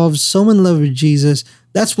involved, so in love with Jesus,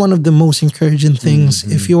 that's one of the most encouraging things.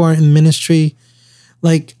 If you are in ministry,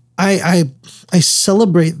 like I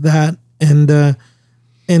celebrate that.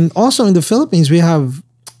 And also in the Philippines, we have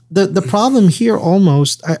the problem here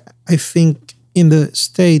almost, I think in the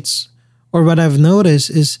States, or what I've noticed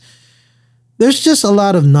is there's just a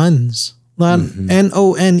lot of nuns,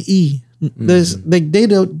 N-O-N-E. There's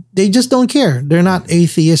they just don't care. They're not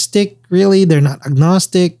atheistic, really. They're not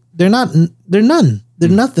agnostic. They're none. They're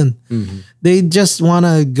nothing. They just want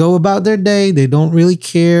to go about their day. They don't really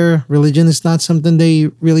care. Religion is not something they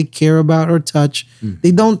really care about or touch.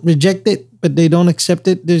 They don't reject it, but they don't accept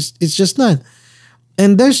it. It's just none.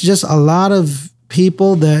 And there's just a lot of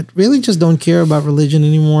people that really just don't care about religion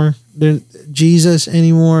anymore. Jesus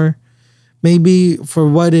anymore. Maybe for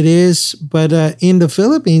what it is, but in the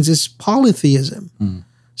Philippines, it's polytheism.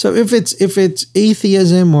 So if it's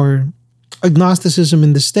atheism or agnosticism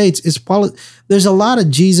in the States, there's a lot of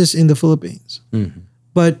Jesus in the Philippines,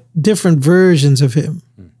 but different versions of him.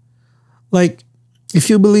 Like, if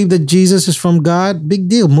you believe that Jesus is from God, big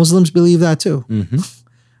deal. Muslims believe that too,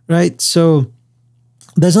 right? So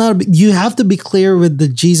you have to be clear with the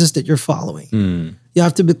Jesus that you're following. You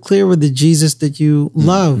have to be clear with the Jesus that you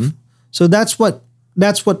love. So that's what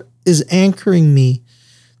is anchoring me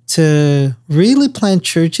to really plant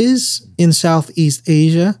churches in Southeast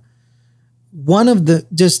Asia.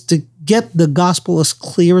 Just to get the gospel as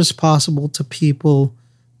clear as possible to people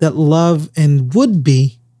that love and would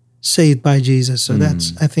be saved by Jesus. So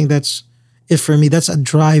I think that's it for me. That's a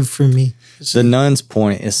drive for me. The nuns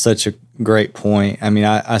point is such a great point. I mean,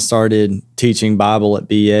 I started teaching Bible at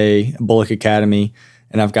BA, Bullock Academy,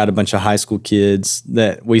 and I've got a bunch of high school kids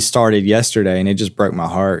that we started yesterday, and it just broke my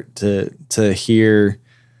heart to hear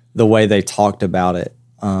the way they talked about it.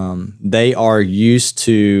 They are used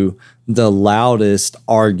to the loudest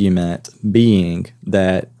argument being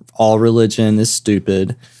that all religion is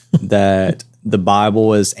stupid, that the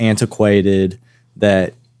Bible is antiquated,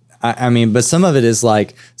 that but some of it is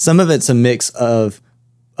some of it's a mix of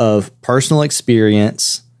personal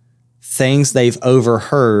experience, things they've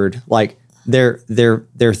overheard. Like they're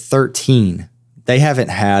 13. They haven't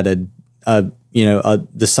had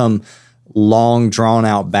some long drawn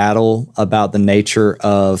out battle about the nature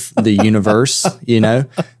of the universe.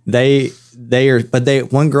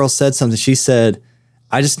 One girl said something. She said,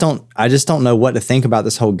 I just don't know what to think about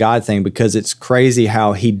this whole God thing, because it's crazy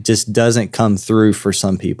how he just doesn't come through for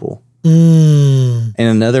some people. And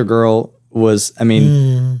another girl was,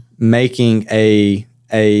 making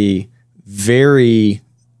a very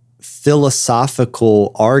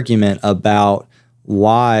philosophical argument about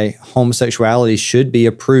why homosexuality should be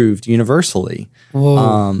approved universally.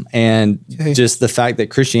 And just the fact that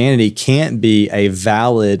Christianity can't be a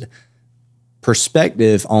valid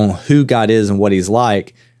perspective on who God is and what he's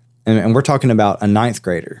like. And we're talking about a ninth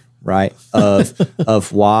grader, right?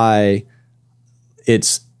 Of why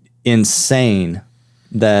it's insane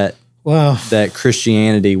that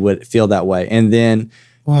Christianity would feel that way. And then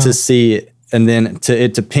to see it, and then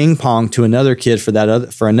to ping pong to another kid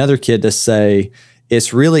for another kid to say,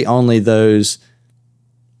 it's really only those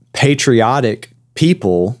patriotic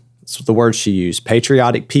people, that's the word she used,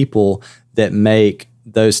 patriotic people that make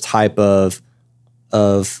those type of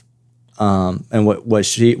and what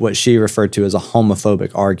she referred to as a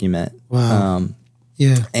homophobic argument.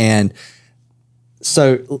 And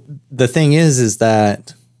so the thing is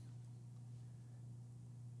that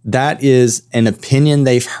is an opinion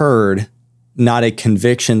they've heard, not a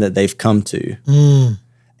conviction that they've come to.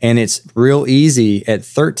 And it's real easy at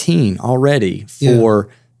 13 already for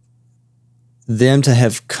them to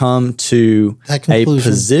have come to a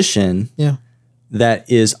position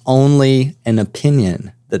that is only an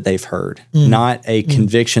opinion that they've heard, not a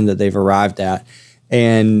conviction that they've arrived at.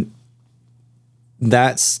 And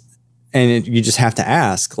you just have to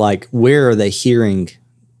ask, like, where are they hearing?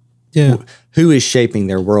 Who is shaping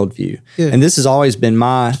their worldview? And this has always been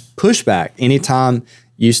my pushback.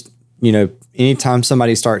 Anytime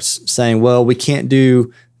somebody starts saying, well, we can't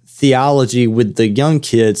do theology with the young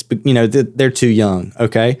kids, but they're too young.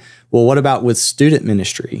 Okay. Well, what about with student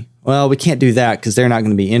ministry? Well, we can't do that because they're not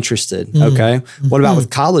going to be interested. Okay. What about with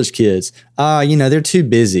college kids? They're too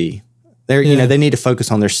busy. They need to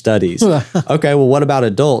focus on their studies. Okay, well, what about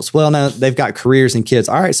adults? Well, no, they've got careers and kids.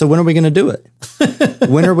 All right, so when are we going to do it?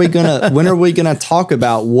 When are we going to talk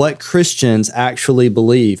about what Christians actually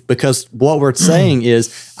believe? Because what we're saying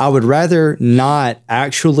is, I would rather not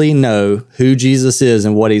actually know who Jesus is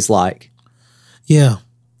and what he's like. I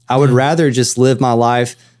would rather just live my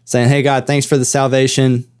life saying, "Hey, God, thanks for the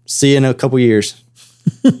salvation. See you in a couple years."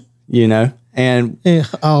 And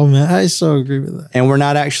oh man, I so agree with that. And we're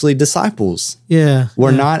not actually disciples.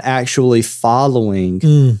 We're not actually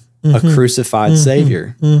following a crucified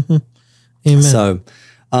Savior. Amen. So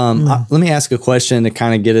let me ask a question to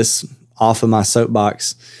kind of get us off of my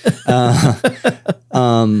soapbox.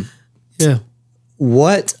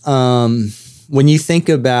 What when you think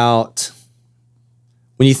about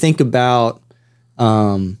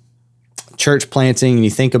church planting and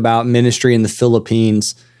you think about ministry in the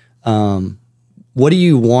Philippines, what do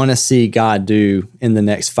you want to see God do in the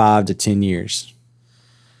next 5 to 10 years?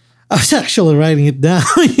 I was actually writing it down.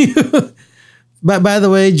 But by the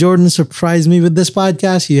way, Jordan surprised me with this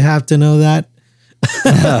podcast. You have to know that.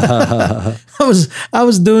 I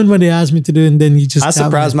was doing what he asked me to do, and then you just I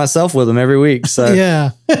surprise myself with him every week. So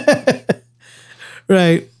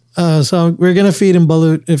right. So we're gonna feed him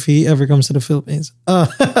balut if he ever comes to the Philippines.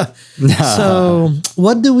 So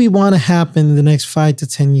what do we want to happen in the next 5 to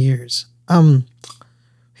 10 years?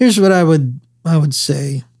 Here's what I would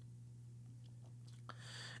say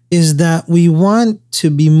is that we want to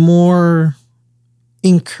be more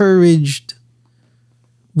encouraged.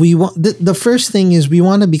 We want the first thing is we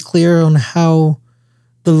want to be clear on how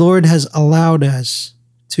the Lord has allowed us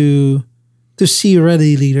to see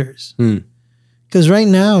ready leaders. Because right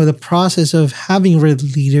now, the process of having ready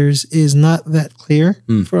leaders is not that clear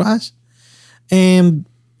for us. And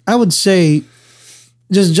I would say,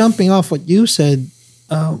 just jumping off what you said,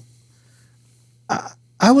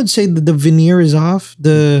 I would say that the veneer is off.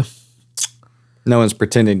 No one's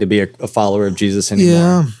pretending to be a follower of Jesus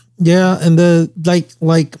anymore. Yeah, and the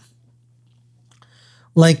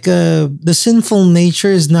the sinful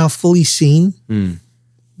nature is now fully seen.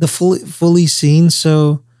 Fully seen.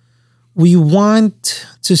 So we want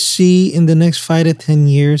to see in the next 5 to 10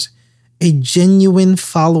 years a genuine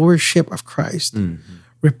followership of Christ,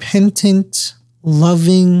 repentant,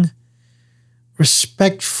 loving,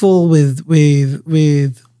 respectful with they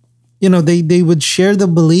would share the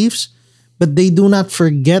beliefs, but they do not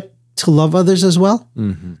forget to love others as well.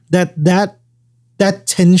 That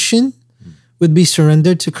tension would be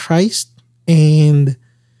surrendered to Christ. And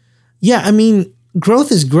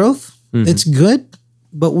growth is growth. It's good.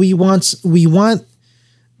 But we want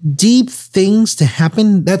deep things to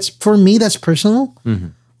happen. That's for me, that's personal.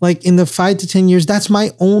 Like in the 5 to 10 years, that's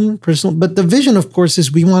my own personal. But the vision, of course,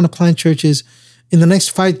 is we want to plant churches in the next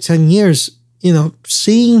 5 to 10 years.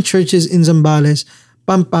 Seeing churches in Zambales,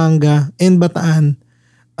 Pampanga, and Bataan.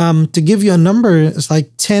 To give you a number, it's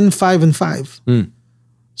like 10, 5, and 5.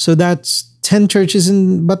 So that's 10 churches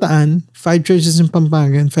in Bataan, 5 churches in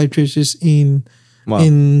Pampanga, and 5 churches in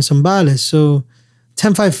Zambales. So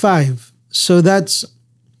 10, 5, 5. So that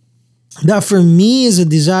for me is a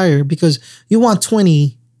desire, because you want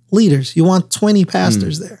 20 leaders, you want 20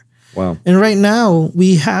 pastors there. Wow. And right now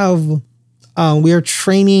we are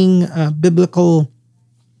training biblical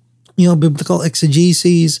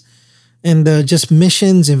exegesis and just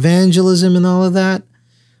missions, evangelism, and all of that.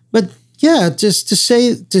 But yeah, just to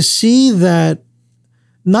see that,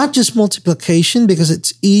 not just multiplication, because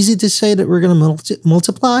it's easy to say that we're going to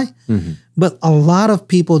multiply, but a lot of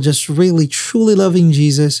people just really, truly loving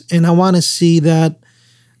Jesus. And I want to see that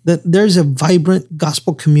there's a vibrant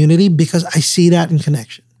gospel community, because I see that in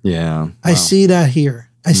Connection. Yeah. Wow. I see that here.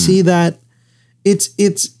 I see that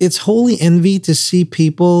it's holy envy to see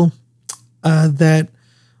people that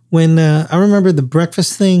when I remember the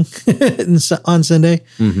breakfast thing on Sunday,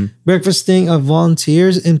 breakfast thing of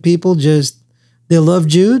volunteers, and people just, they love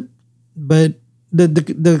Jude, but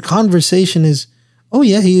the conversation is, oh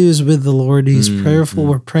yeah, he is with the Lord. He's prayerful.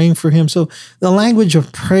 We're praying for him. So the language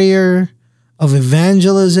of prayer, of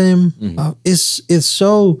evangelism, is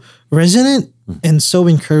so resonant and so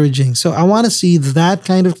encouraging. So I want to see that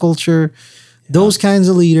kind of culture, those kinds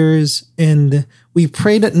of leaders, and we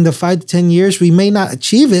pray that in the 5 to 10 years we may not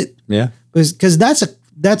achieve it. Yeah, because that's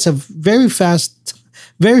a very fast.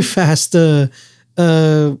 What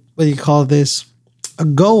do you call this? A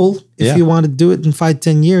goal, if you want to do it in 5,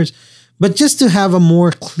 10 years, but just to have a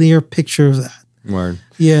more clear picture of that. Word.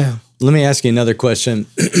 Yeah. Let me ask you another question.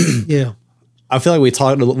 Yeah. I feel like we've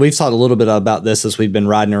talked a little bit about this as we've been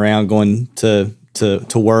riding around, going to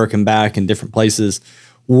work and back in different places.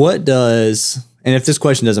 What does, and if this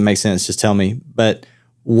question doesn't make sense, just tell me, but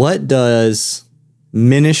what does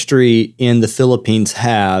ministry in the Philippines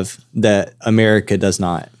have that America does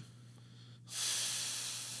not?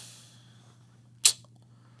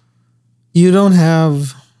 You don't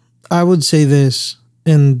have, I would say this,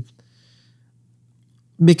 and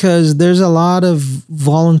because there's a lot of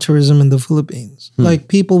volunteerism in the Philippines. Like,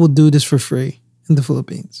 people would do this for free in the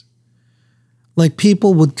Philippines. Like,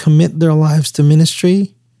 people would commit their lives to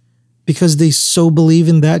ministry because they so believe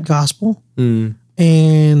in that gospel.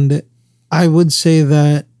 And I would say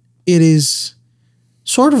that it is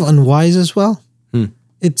sort of unwise as well.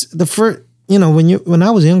 It's the first, when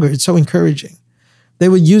I was younger, it's so encouraging. They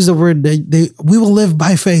would use the word, we will live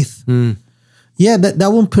by faith. Yeah,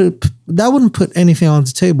 that wouldn't put anything on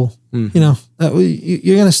the table. You're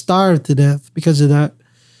going to starve to death because of that.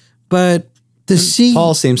 But to see,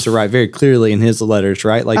 Paul seems to write very clearly in his letters,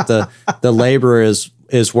 right? Like the laborer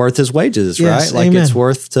is worth his wages, yes, right? Like, amen. it's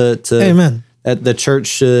worth to Amen. That the church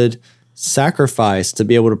should sacrifice to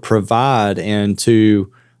be able to provide and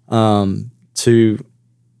to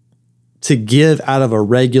give out of a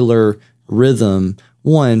regular rhythm.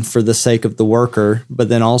 One, for the sake of the worker, but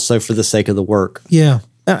then also for the sake of the work. Yeah.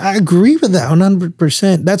 I agree with that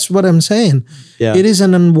 100%. That's what I'm saying. Yeah. It is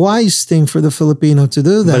an unwise thing for the Filipino to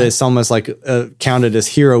do that. But it's almost like counted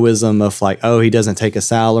as heroism of like, oh, he doesn't take a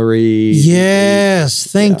salary. Yes.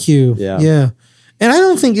 Thank you. Yeah. And I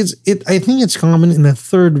don't think I think it's common in a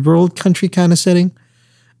third world country kind of setting,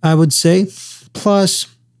 I would say. Plus,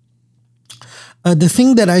 the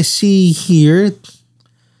thing that I see here,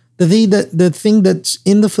 the thing that's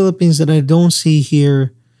in the Philippines that I don't see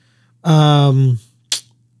here, I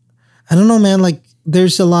don't know, man. Like, there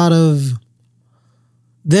is a lot of,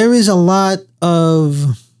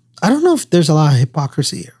 I don't know if there's a lot of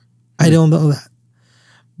hypocrisy here. I don't know that.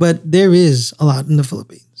 But there is a lot in the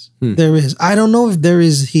Philippines. There is. I don't know if there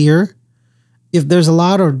is here, if there's a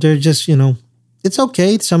lot, or they're just, it's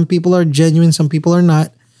okay. Some people are genuine, some people are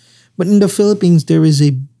not. But in the Philippines, there is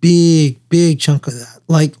a big, big chunk of that.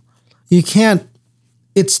 Like,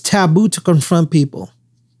 it's taboo to confront people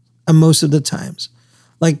most of the times.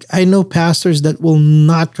 Like, I know pastors that will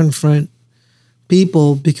not confront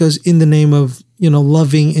people because in the name of,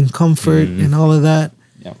 loving and comfort and all of that.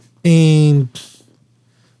 Yeah. And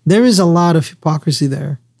there is a lot of hypocrisy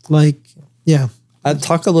there. Like, yeah. I'd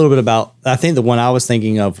talk a little bit about, I think the one I was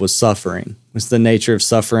thinking of was suffering. Was the nature of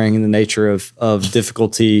suffering and the nature of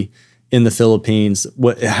difficulty in the Philippines.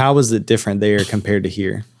 How is it different there compared to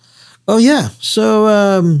here? Oh, yeah.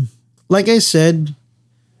 So, like I said,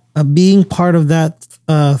 being part of that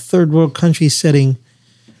third world country setting,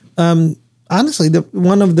 honestly,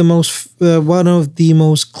 one of the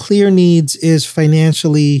most clear needs is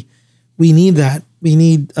financially. We need that. We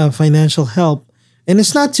need financial help, and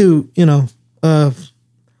it's not to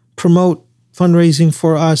promote fundraising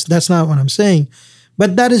for us. That's not what I'm saying,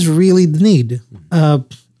 but that is really the need.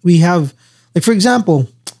 We have, like, for example,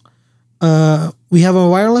 we have a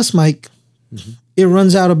wireless mic. It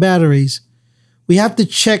runs out of batteries. We have to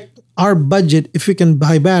check our budget if we can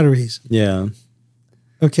buy batteries. Yeah.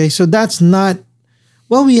 Okay, so that's not,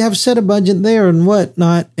 well, we have set a budget there and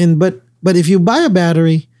whatnot, and but if you buy a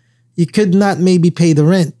battery, you could not maybe pay the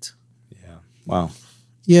rent. Yeah. Wow.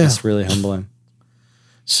 Yeah. That's really humbling.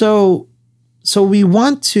 So we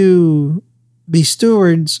want to be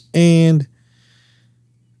stewards, and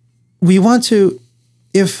we want to,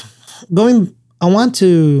 I want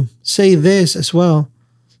to say this as well.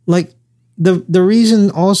 Like the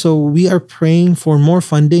reason also we are praying for more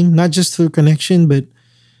funding, not just through Connection, but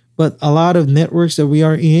a lot of networks that we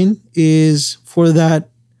are in, is for that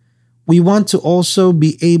we want to also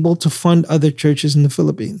be able to fund other churches in the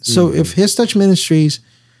Philippines. Mm-hmm. So if His Touch Ministries,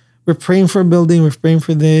 we're praying for a building, we're praying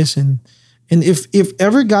for this, and if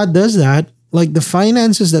ever God does that, like the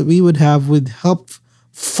finances that we would have would help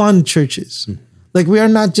fund churches. Mm-hmm. Like we are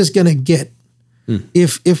not just gonna get.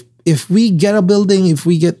 Mm-hmm. If we get a building,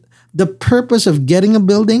 the purpose of getting a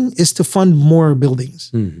building is to fund more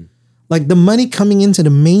buildings. Mm-hmm. Like the money coming into the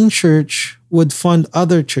main church would fund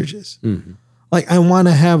other churches. Mm-hmm. Like I want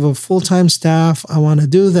to have a full-time staff. I want to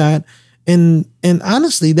do that. And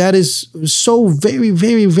honestly, that is so very,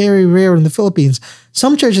 very, very rare in the Philippines.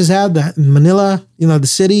 Some churches have that in Manila, the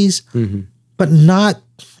cities, mm-hmm. but not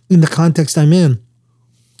in the context I'm in.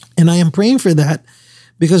 And I am praying for that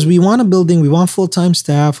because we want a building, we want full-time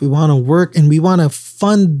staff, we want to work, and we want to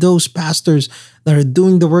fund those pastors that are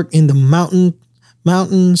doing the work in the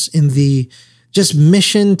mountains, in the just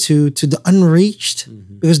mission to the unreached,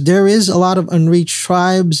 mm-hmm. because there is a lot of unreached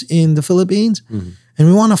tribes in the Philippines, mm-hmm. and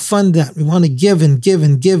we want to fund that. We want to give and give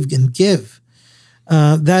and give and give.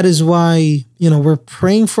 That is why we're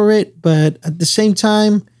praying for it, but at the same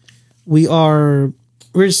time, we're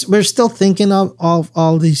still thinking of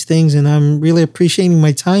all these things, and I'm really appreciating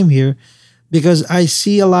my time here because I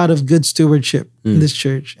see a lot of good stewardship in this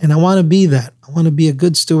church, and I want to be that. I want to be a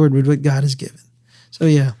good steward with what God has given. So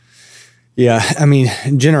yeah. Yeah, I mean,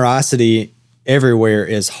 generosity everywhere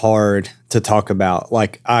is hard to talk about.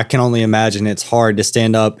 Like, I can only imagine it's hard to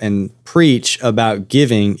stand up and preach about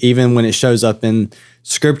giving, even when it shows up in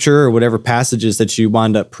scripture or whatever passages that you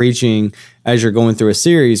wind up preaching as you're going through a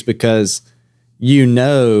series, because you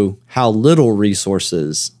know how little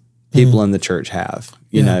resources people mm-hmm. in the church have,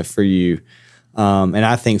 you know, for you. And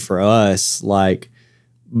I think for us,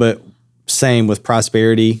 but same with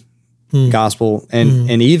prosperity gospel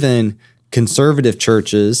and even conservative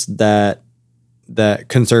churches that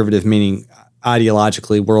conservative meaning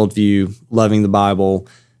ideologically, worldview, loving the Bible,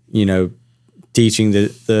 teaching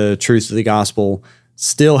the truth of the gospel,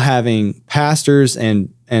 still having pastors and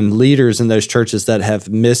leaders in those churches that have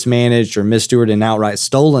mismanaged or misstewarded and outright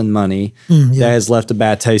stolen money that has left a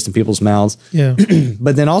bad taste in people's mouths. Yeah.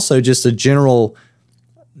 But then also just a general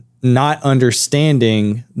not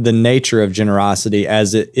understanding the nature of generosity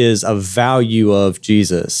as it is a value of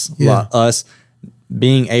Jesus. Yeah. Us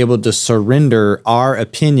being able to surrender our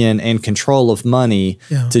opinion and control of money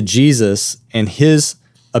to Jesus and his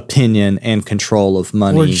opinion and control of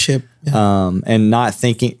money. Lordship. Yeah. And not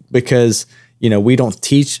thinking, because, we don't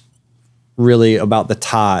teach really about the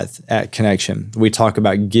tithe at Connection. We talk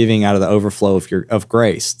about giving out of the overflow of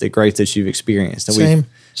grace, the grace that you've experienced. And we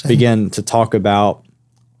begin to talk about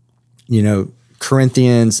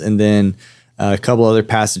Corinthians, and then a couple other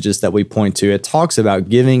passages that we point to. It talks about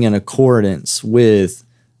giving in accordance with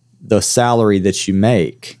the salary that you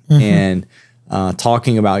make, and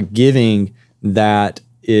talking about giving that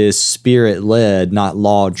is spirit-led, not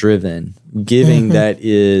law-driven. Giving that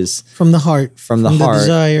is from the heart, from the heart,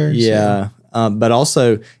 desires. Yeah, but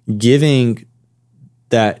also giving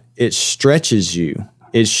that it stretches you.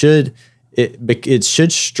 It should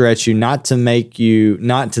stretch you, not to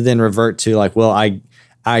then revert to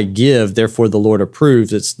I give, therefore the Lord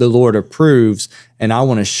approves. It's the Lord approves, and I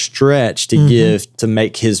want to stretch to give to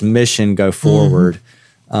make his mission go forward,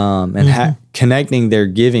 and connecting their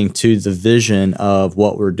giving to the vision of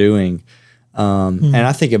what we're doing. And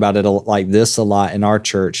I think about it like this a lot in our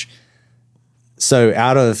church. So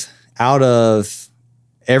out of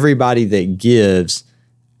everybody that gives,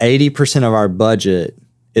 80% of our budget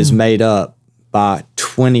is made up by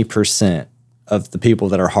 20% of the people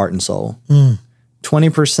that are heart and soul.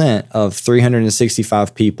 20% of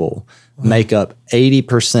 365 people make up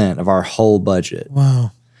 80% of our whole budget.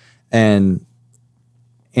 Wow. And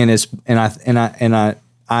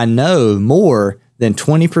I know more than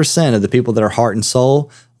 20% of the people that are heart and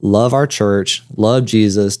soul love our church, love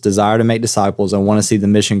Jesus, desire to make disciples, and want to see the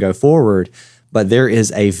mission go forward. But there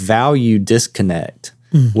is a value disconnect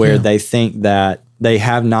where they think that they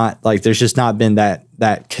have not, there's just not been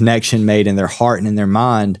that connection made in their heart and in their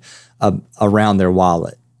mind around their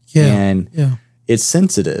wallet. And it's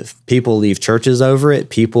sensitive. People leave churches over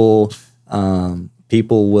it. People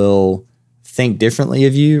people will think differently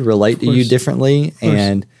of you, relate to you differently.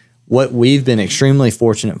 And what we've been extremely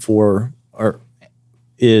fortunate for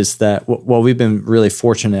is that what we've been really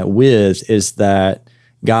fortunate with is that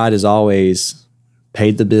God has always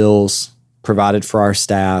paid the bills, provided for our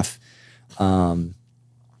staff.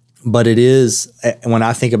 But it is, when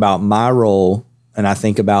I think about my role and I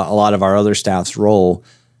think about a lot of our other staff's role,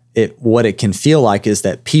 what it can feel like is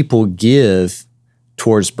that people give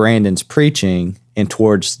towards Brandon's preaching and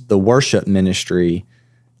towards the worship ministry,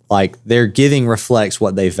 like their giving reflects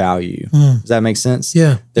what they value. Does that make sense?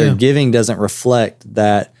 Yeah. Their giving doesn't reflect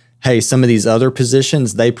that, hey, some of these other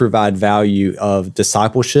positions, they provide value of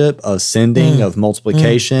discipleship, of sending, of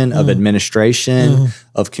multiplication, of administration,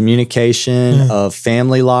 of communication, of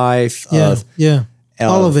family life, of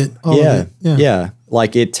all of it. Yeah.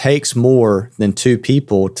 Like it takes more than two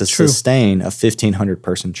people to sustain a 1,500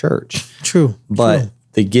 person church. True. But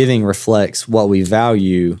the giving reflects what we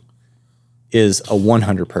value is a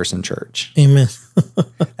 100 person church. Amen.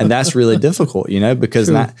 And that's really difficult, because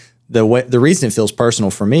the reason it feels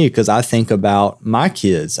personal for me, because I think about my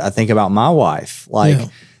kids, I think about my wife, like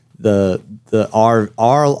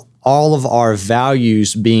all of our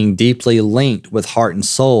values being deeply linked with heart and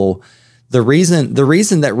soul. The reason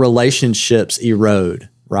that relationships erode,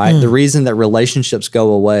 right? The reason that relationships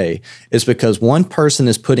go away is because one person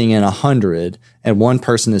is putting in 100 and one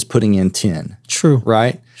person is putting in 10. True.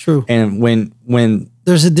 Right? True. And when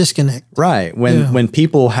there's a disconnect. Right. When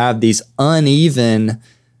people have these uneven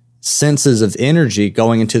senses of energy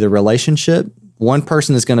going into the relationship, one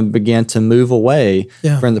person is going to begin to move away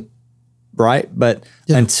from the right. But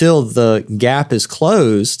until the gap is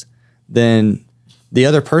closed, then the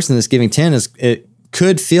other person that's giving 10 it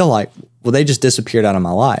could feel like, well, they just disappeared out of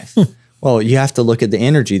my life. Well, you have to look at the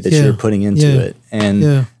energy that you're putting into it.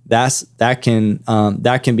 And that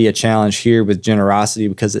can be a challenge here with generosity,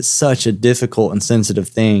 because it's such a difficult and sensitive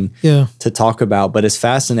thing to talk about. But it's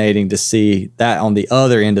fascinating to see that on the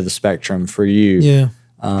other end of the spectrum for you. Yeah.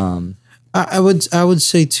 I would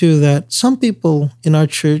say too that some people in our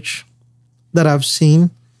church that I've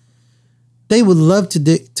seen, they would love to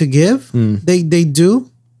give. They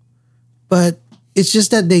do, but it's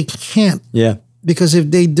just that they can't. Yeah. Because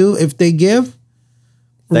if they give,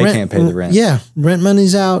 they can't pay the rent. Yeah, rent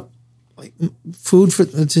money's out, like food for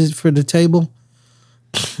the table.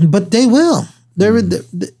 But they will.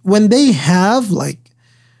 When they have when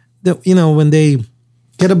they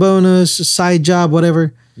get a bonus, a side job,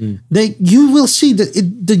 whatever, you will see that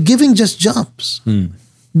the giving just jumps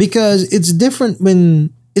because it's different when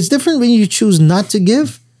you choose not to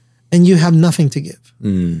give and you have nothing to give.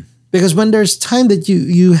 Because when there's time that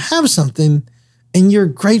you have something and you're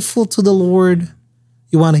grateful to the Lord,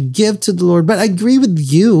 you want to give to the Lord. But I agree with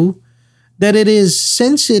you that it is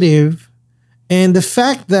sensitive, and the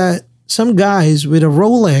fact that some guys with a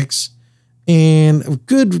Rolex and a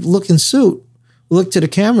good looking suit look to the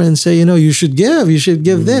camera and say, you should give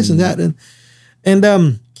this and that.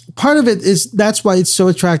 And part of it is that's why it's so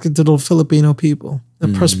attractive to the Filipino people. The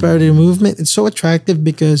prosperity movement, it's so attractive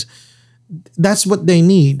because that's what they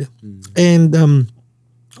need. And,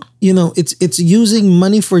 it's using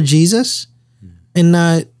money for Jesus and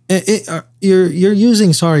not, you're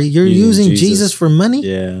using Jesus for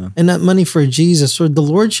money and not money for Jesus. So the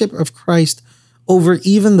Lordship of Christ over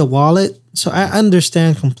even the wallet. So I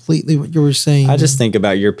understand completely what you were saying. I just think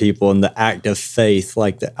about your people and the act of faith.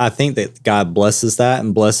 I think that God blesses that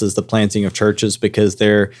and blesses the planting of churches because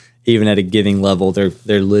they're, even at a giving level,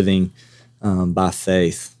 they're living by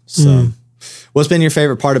faith. So what's been your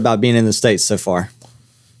favorite part about being in the States so far?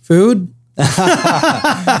 Food.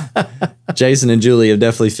 Jason and Julie have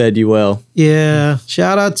definitely fed you well. Yeah.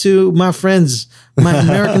 Shout out to my friends, my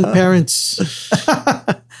American parents.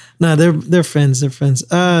 No, they're friends. They're friends.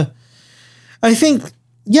 I think,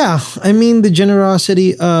 the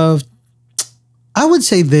generosity of, I would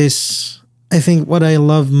say this, I think what I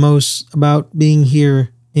love most about being here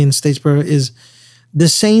in Statesboro is the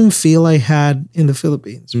same feel I had in the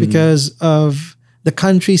Philippines because of the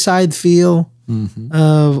countryside feel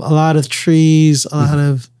of a lot of trees, a lot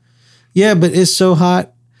of, but it's so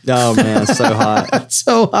hot. Oh man, it's so hot. It's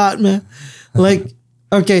so hot, man.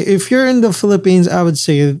 Okay, if you're in the Philippines, I would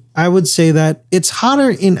say that it's hotter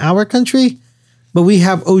in our country, but we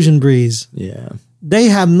have ocean breeze. Yeah. They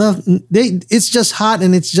have nothing. It's just hot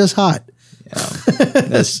and it's just hot. Yeah.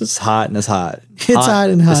 It's just hot and it's hot. It's hot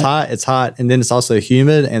and hot. It's hot. And then it's also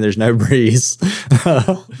humid and there's no breeze.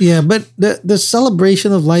 Yeah, but the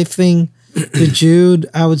celebration of life thing with Jude,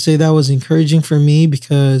 I would say that was encouraging for me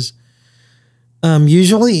because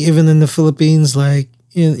usually even in the Philippines,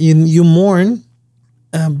 you mourn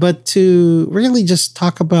but to really just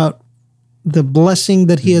talk about the blessing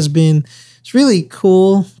that he has been. It's really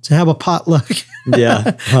cool to have a potluck.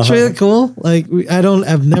 Yeah. It's really cool. Like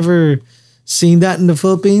I've never seen that in the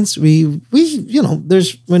Philippines. We when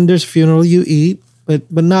there's a funeral, you eat,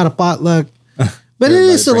 but not a potluck. But it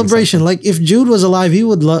is celebration. Like if Jude was alive, we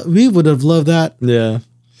would have loved that. Yeah.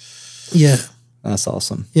 Yeah. That's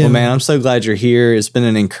awesome. Yeah, well, man, I'm so glad you're here. It's been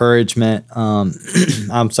an encouragement.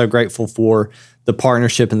 I'm so grateful for the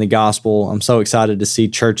partnership in the gospel. I'm so excited to see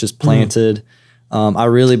churches planted. I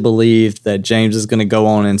really believe that James is going to go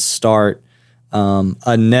on and start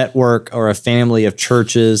a network or a family of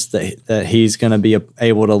churches that he's going to be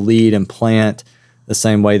able to lead and plant the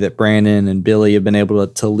same way that Brandon and Billy have been able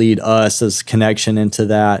to lead us as connection into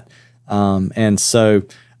that. And so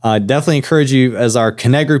definitely encourage you as our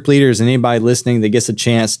Connect Group leaders and anybody listening that gets a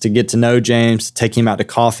chance to get to know James, take him out to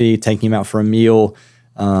coffee, take him out for a meal,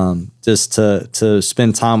 just to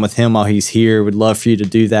spend time with him while he's here. We'd love for you to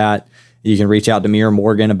do that. You can reach out to me or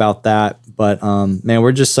Morgan about that. But man,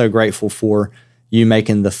 we're just so grateful for you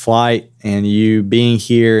making the flight and you being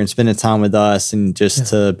here and spending time with us and just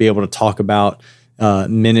to be able to talk about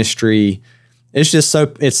ministry. It's just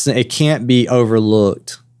it can't be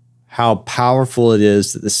overlooked how powerful it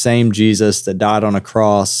is that the same Jesus that died on a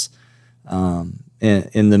cross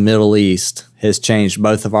in the Middle East has changed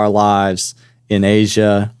both of our lives in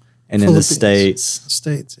Asia and in the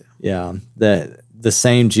States. Yeah, that the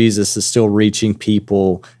same Jesus is still reaching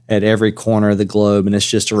people at every corner of the globe. And it's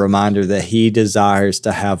just a reminder that he desires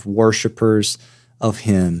to have worshipers of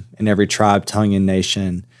him in every tribe, tongue, and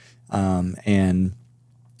nation. And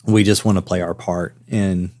we just want to play our part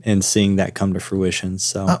in seeing that come to fruition.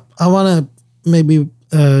 So I want to maybe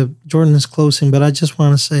Jordan is closing, but I just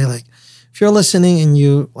want to say, like, if you're listening and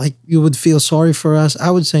you would feel sorry for us,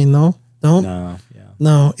 I would say no, don't.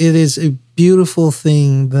 No, it is a beautiful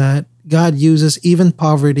thing that God uses even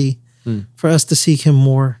poverty for us to seek him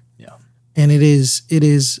more. Yeah. And it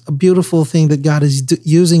is a beautiful thing that God is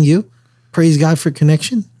using you. Praise God for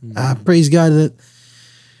connection. Praise God that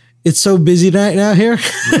it's so busy right now here.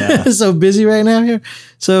 Yeah. It's so busy right now here.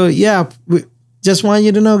 So yeah, we just want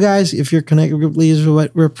you to know, guys, if you're Connect Group leaders,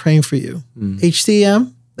 we're praying for you.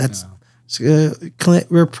 HTM, that's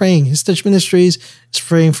we're praying. His Touch Ministries is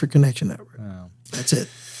praying for Connection Network. That's it.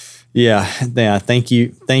 Yeah. Thank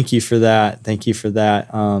you for that. Thank you for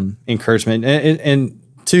that encouragement. And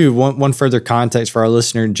two, one further context for our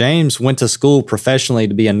listener, James went to school professionally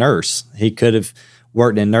to be a nurse. He could have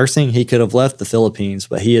worked in nursing. He could have left the Philippines,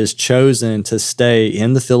 but he has chosen to stay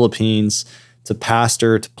in the Philippines, to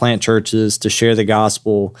pastor, to plant churches, to share the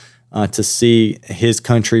gospel, to see his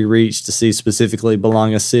country reached, to see specifically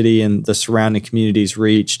Balanga City and the surrounding communities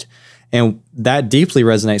reached. And that deeply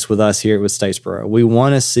resonates with us here at Statesboro. We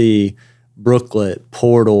want to see Brooklet,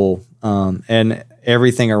 Portal, and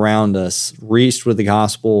everything around us reached with the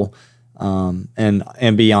gospel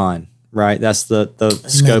and beyond, right? That's the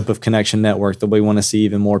scope of Connection Network, that we want to see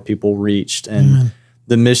even more people reached. And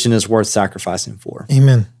the mission is worth sacrificing for.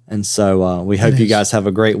 Amen. And so we hope you guys have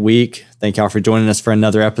a great week. Thank y'all for joining us for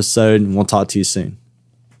another episode, and we'll talk to you soon.